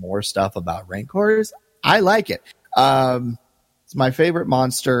get some more stuff about Rancors, I like it. It's my favorite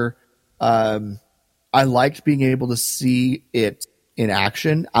monster. I liked being able to see it in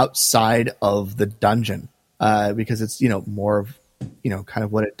action outside of the dungeon, because it's, more of, kind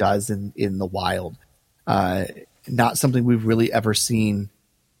of what it does in the wild. Not something we've really ever seen,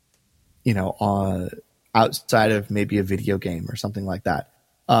 outside of maybe a video game or something like that.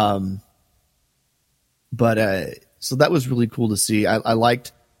 So that was really cool to see. I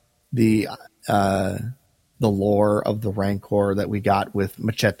liked the lore of the Rancor that we got with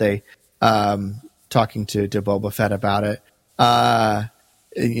Machete, talking to Boba Fett about it.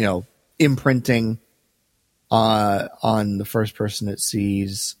 Imprinting on the first person it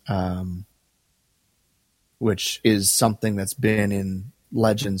sees, which is something that's been in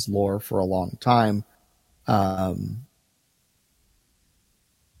Legends lore for a long time. But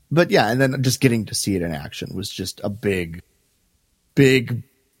yeah, and then just getting to see it in action was just a big, big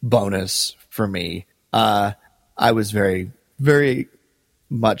bonus for me. I was very, very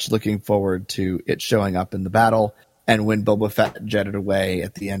much looking forward to it showing up in the battle. And when Boba Fett jetted away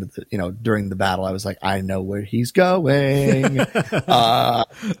at the end of during the battle, I was like, I know where he's going. And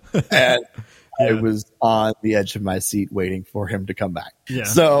I was on the edge of my seat waiting for him to come back. Yeah.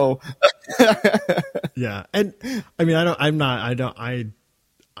 So, yeah. And I mean,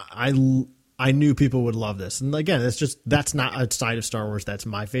 I knew people would love this. And again, that's not a side of Star Wars that's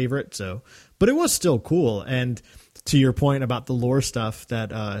my favorite. So, but it was still cool. And to your point about the lore stuff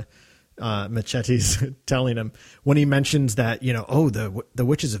that, Machete's telling him when he mentions that, the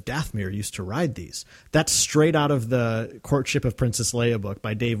witches of Dathomir used to ride these. That's straight out of the Courtship of Princess Leia book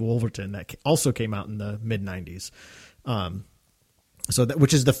by Dave Wolverton that also came out in the mid 90s.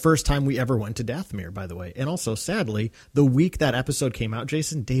 Which is the first time we ever went to Dathomir, by the way. And also, sadly, the week that episode came out,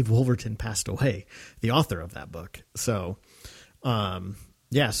 Jason, Dave Wolverton passed away, the author of that book. So,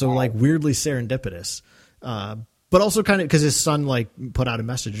 like weirdly serendipitous. But also kind of because his son put out a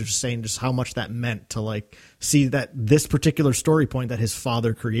message just saying just how much that meant to see that this particular story point that his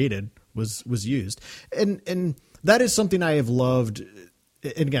father created was used. And that is something I have loved.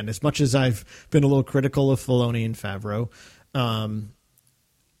 And again, as much as I've been a little critical of Filoni and Favreau,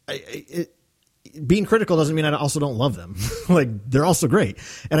 being critical doesn't mean I also don't love them. They're also great.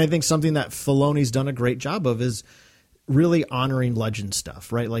 And I think something that Filoni's done a great job of is really honoring Legend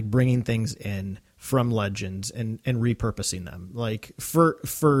stuff, right? Like bringing things in from Legends and repurposing them. For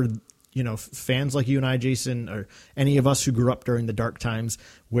fans like you and I, Jason, or any of us who grew up during the dark times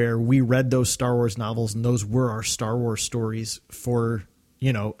where we read those Star Wars novels and those were our Star Wars stories for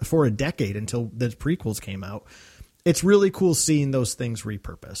a decade until the prequels came out. It's really cool seeing those things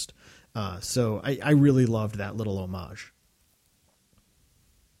repurposed. So I really loved that little homage.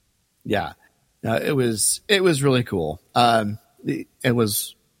 Yeah, it was really cool. It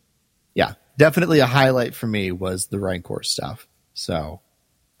was, yeah, definitely a highlight for me was the Rancor stuff. So,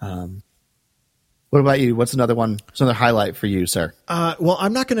 what about you? What's another one? What's another highlight for you, sir? Well,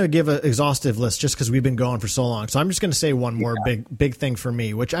 I'm not going to give an exhaustive list just because we've been going for so long. So I'm just going to say one more big thing for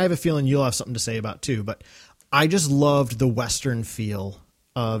me, which I have a feeling you'll have something to say about too. But I just loved the Western feel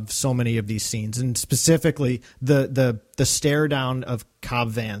of so many of these scenes, and specifically the stare down of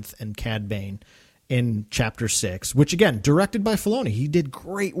Cobb Vanth and Cad Bane in Chapter 6, which again, directed by Filoni. He did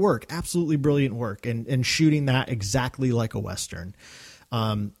great work, absolutely brilliant work, and shooting that exactly like a Western.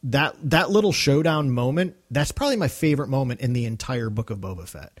 That little showdown moment, that's probably my favorite moment in the entire Book of Boba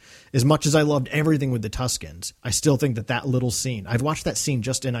Fett. As much as I loved everything with the Tuskens, I still think that little scene, I've watched that scene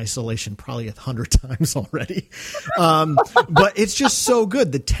just in isolation probably 100 times already. But it's just so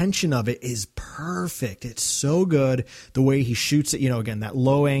good. The tension of it is perfect. It's so good. The way he shoots it, again, that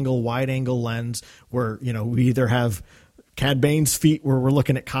low angle, wide angle lens where, we either have Cad Bane's feet where we're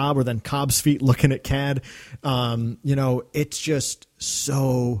looking at Cobb, or then Cobb's feet looking at Cad. It's just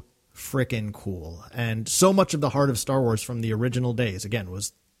so freaking cool. And so much of the heart of Star Wars from the original days, again,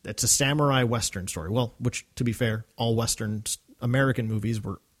 it's a samurai Western story. Well, which, to be fair, all Western American movies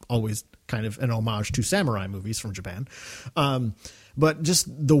were always kind of an homage to samurai movies from Japan. But just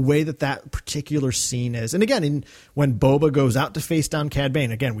the way that particular scene is. And again, when Boba goes out to face down Cad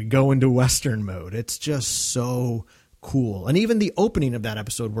Bane, again, we go into Western mode. It's just so cool. And even the opening of that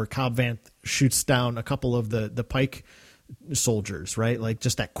episode where Cobb Vanth shoots down a couple of the Pike soldiers, right? Like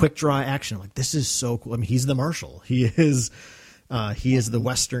just that quick draw action. Like, this is so cool. I mean, he's the Marshal. He is the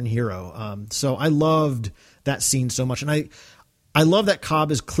Western hero. So I loved that scene so much. And I love that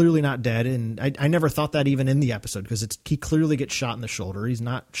Cobb is clearly not dead. And I never thought that even in the episode, because he clearly gets shot in the shoulder. He's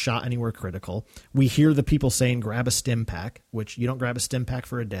not shot anywhere critical. We hear the people saying, grab a stim pack, which you don't grab a stim pack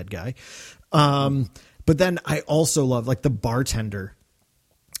for a dead guy. But then I also love like the bartender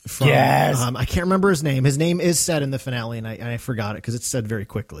from, I can't remember his name. His name is said in the finale, and I forgot it because it's said very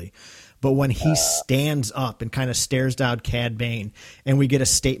quickly. But when he stands up and kind of stares down Cad Bane, and we get a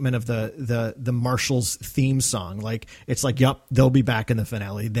statement of the Marshal's theme song, like it's like, yep, they'll be back in the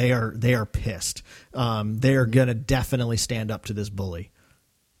finale. They are pissed. They are gonna definitely stand up to this bully.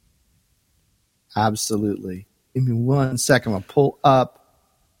 Absolutely. Give me 1 second. I'll pull up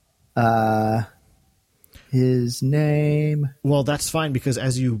his name. Well, that's fine, because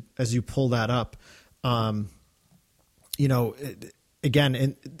as you pull that up,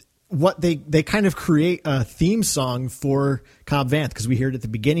 again, what they kind of create a theme song for Cobb Vanth, because we hear it at the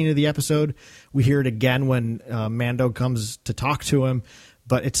beginning of the episode. We hear it again when Mando comes to talk to him,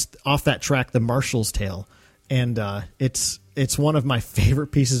 but it's off that track, The Marshal's Tale. And it's one of my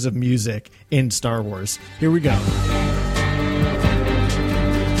favorite pieces of music in Star Wars. Here we go.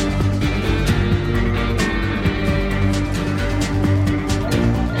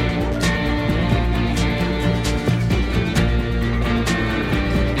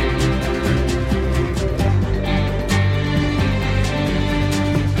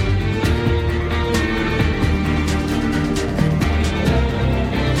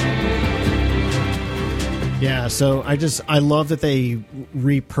 So I love that they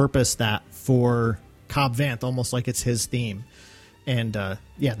repurpose that for Cobb Vanth, almost like it's his theme. And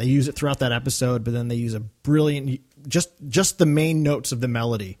they use it throughout that episode, but then they use a brilliant, just the main notes of the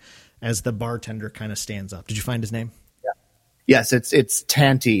melody as the bartender kind of stands up. Did you find his name? Yeah. Yes, it's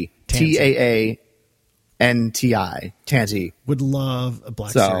Tanti. Taanti. Tanti. Would love a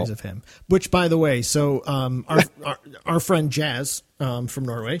Black Series of him. Which, by the way, so our friend Jazz from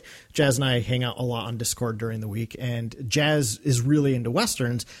Norway, Jazz and I hang out a lot on Discord during the week, and Jazz is really into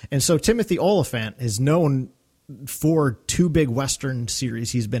Westerns. And so Timothy Oliphant is known for 2 big Western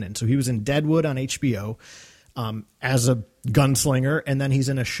series he's been in. So he was in Deadwood on HBO as a gunslinger, and then he's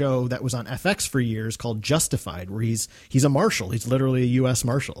in a show that was on FX for years called Justified, where he's a marshal. He's literally a U.S.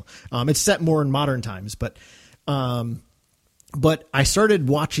 marshal. It's set more in modern times, but I started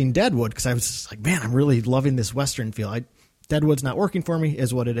watching Deadwood because I was just like, man, I'm really loving this Western feel. Deadwood's not working for me,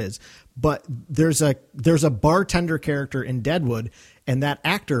 is what it is. But there's a bartender character in Deadwood, and that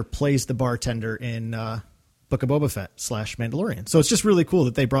actor plays the bartender in Book of Boba Fett / Mandalorian. So it's just really cool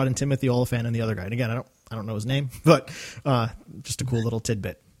that they brought in Timothy Oliphant and the other guy. And again, I don't know his name, but just a cool little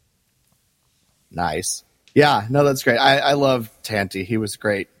tidbit. Nice. Yeah, no, that's great. I love Tanti. He was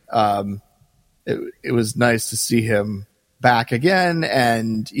great. It was nice to see him back again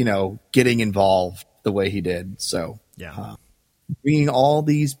and, getting involved the way he did. So yeah, bringing all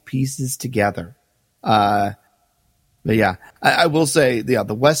these pieces together. But yeah, I will say,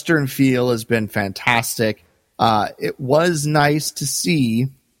 the Western feel has been fantastic. It was nice to see,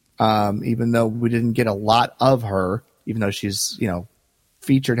 even though we didn't get a lot of her, even though she's,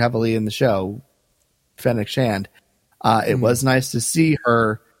 featured heavily in the show, Fennec Shand. It was nice to see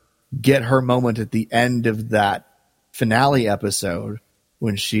her get her moment at the end of that finale episode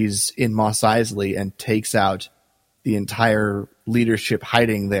when she's in Mos Eisley and takes out the entire leadership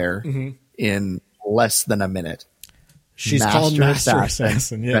hiding there in less than a minute. She's called Master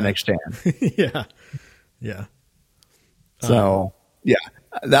Assassin. Yeah. Fennec Shand. Yeah. Yeah. So, yeah,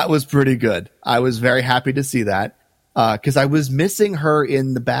 that was pretty good. I was very happy to see that because I was missing her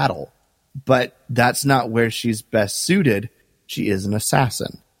in the battle, but that's not where she's best suited. she is an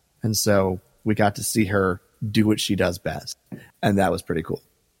assassin. And so we got to see her do what she does best. And that was pretty cool.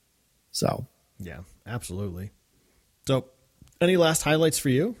 So, yeah, absolutely. So, any last highlights for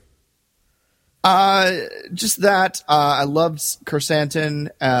you? Just that I loved Kersantin.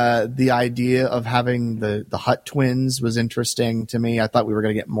 The idea of having the Hutt twins was interesting to me. I thought we were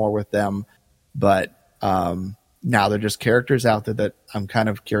going to get more with them, but now they're just characters out there that I'm kind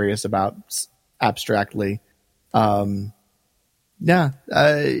of curious about abstractly.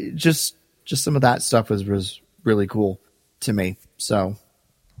 Just some of that stuff was really cool to me. So,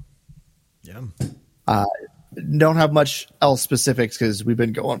 yeah. Don't have much else specifics because we've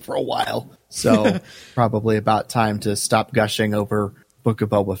been going for a while. So probably about time to stop gushing over Book of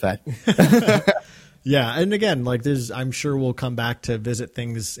Boba Fett. Yeah. And again, like I'm sure we'll come back to visit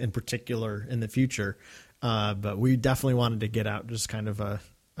things in particular in the future. But we definitely wanted to get out just kind of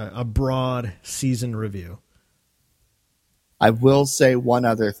a broad season review. I will say one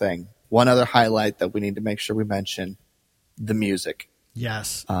other thing, one other highlight that we need to make sure we mention: the music.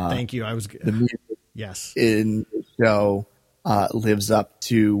 Yes. Thank you. The music. Yes. In the show lives up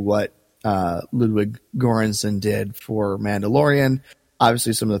to what Ludwig Göransson did for Mandalorian.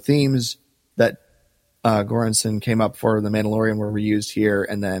 Obviously, some of the themes that Göransson came up for The Mandalorian were reused here,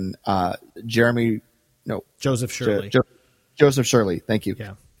 and then Joseph Shirley. Joseph Shirley, thank you.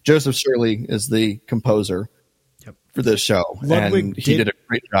 Yeah. Joseph Shirley is the composer for this show, and he did a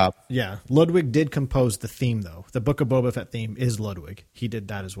great job. Yeah, Ludwig did compose the theme, though. The Book of Boba Fett theme is Ludwig. He did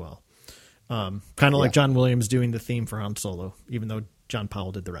that as well. Kind of like John Williams doing the theme for Han Solo, even though John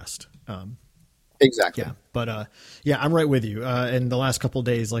Powell did the rest. Exactly. Yeah, but I'm right with you. In the last couple of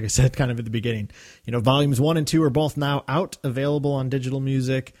days, like I said, kind of at the beginning, volumes 1 and 2 are both now out, available on digital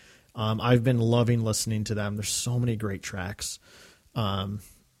music. I've been loving listening to them. There's so many great tracks. If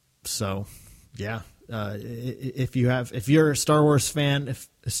you're a Star Wars fan, if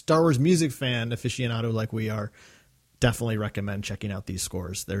a Star Wars music fan aficionado like we are, definitely recommend checking out these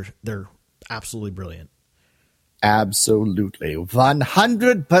scores. They're absolutely brilliant. Absolutely.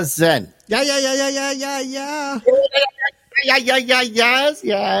 100%.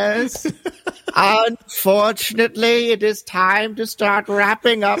 Yes. Unfortunately, it is time to start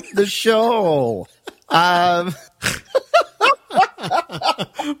wrapping up the show.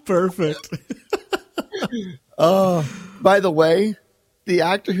 Perfect. By the way, the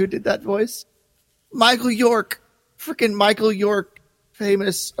actor who did that voice, Michael York, freaking Michael York,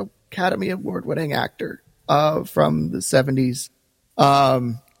 famous Academy Award-winning actor from the 70s.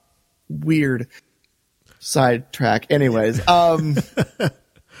 Weird sidetrack. Anyways,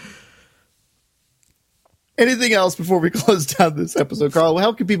 anything else before we close down this episode, Carl?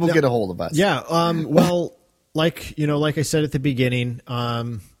 How can people get a hold of us? Yeah. Well, like I said at the beginning,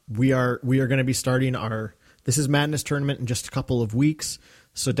 we are going to be starting our This Is Madness tournament in just a couple of weeks.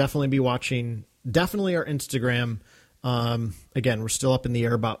 So definitely be watching. Definitely our Instagram. Again, we're still up in the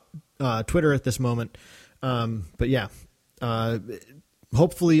air about Twitter at this moment. But yeah,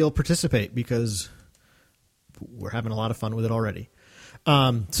 hopefully you'll participate because we're having a lot of fun with it already. We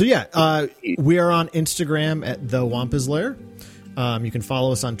are on Instagram at The Wampa's Lair. You can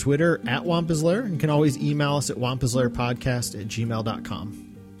follow us on Twitter at Wampa's Lair, and can always email us at wampaslairpodcast@gmail.com.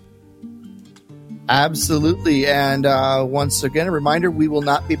 Absolutely. And once again, a reminder, we will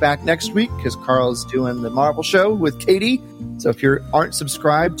not be back next week because Carl's doing the Marvel show with Katie. So if you aren't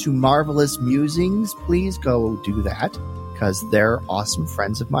subscribed to Marvelous Musings, please go do that because they're awesome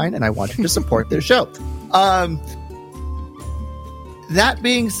friends of mine and I want you to support their show. That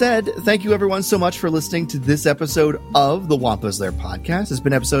being said, thank you everyone so much for listening to this episode of the Wampa's Lair podcast. It's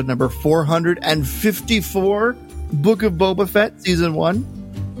been episode number 454, Book of Boba Fett, Season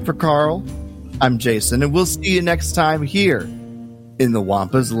 1. For Carl, I'm Jason, and we'll see you next time here in the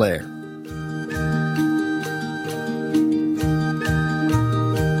Wampa's Lair.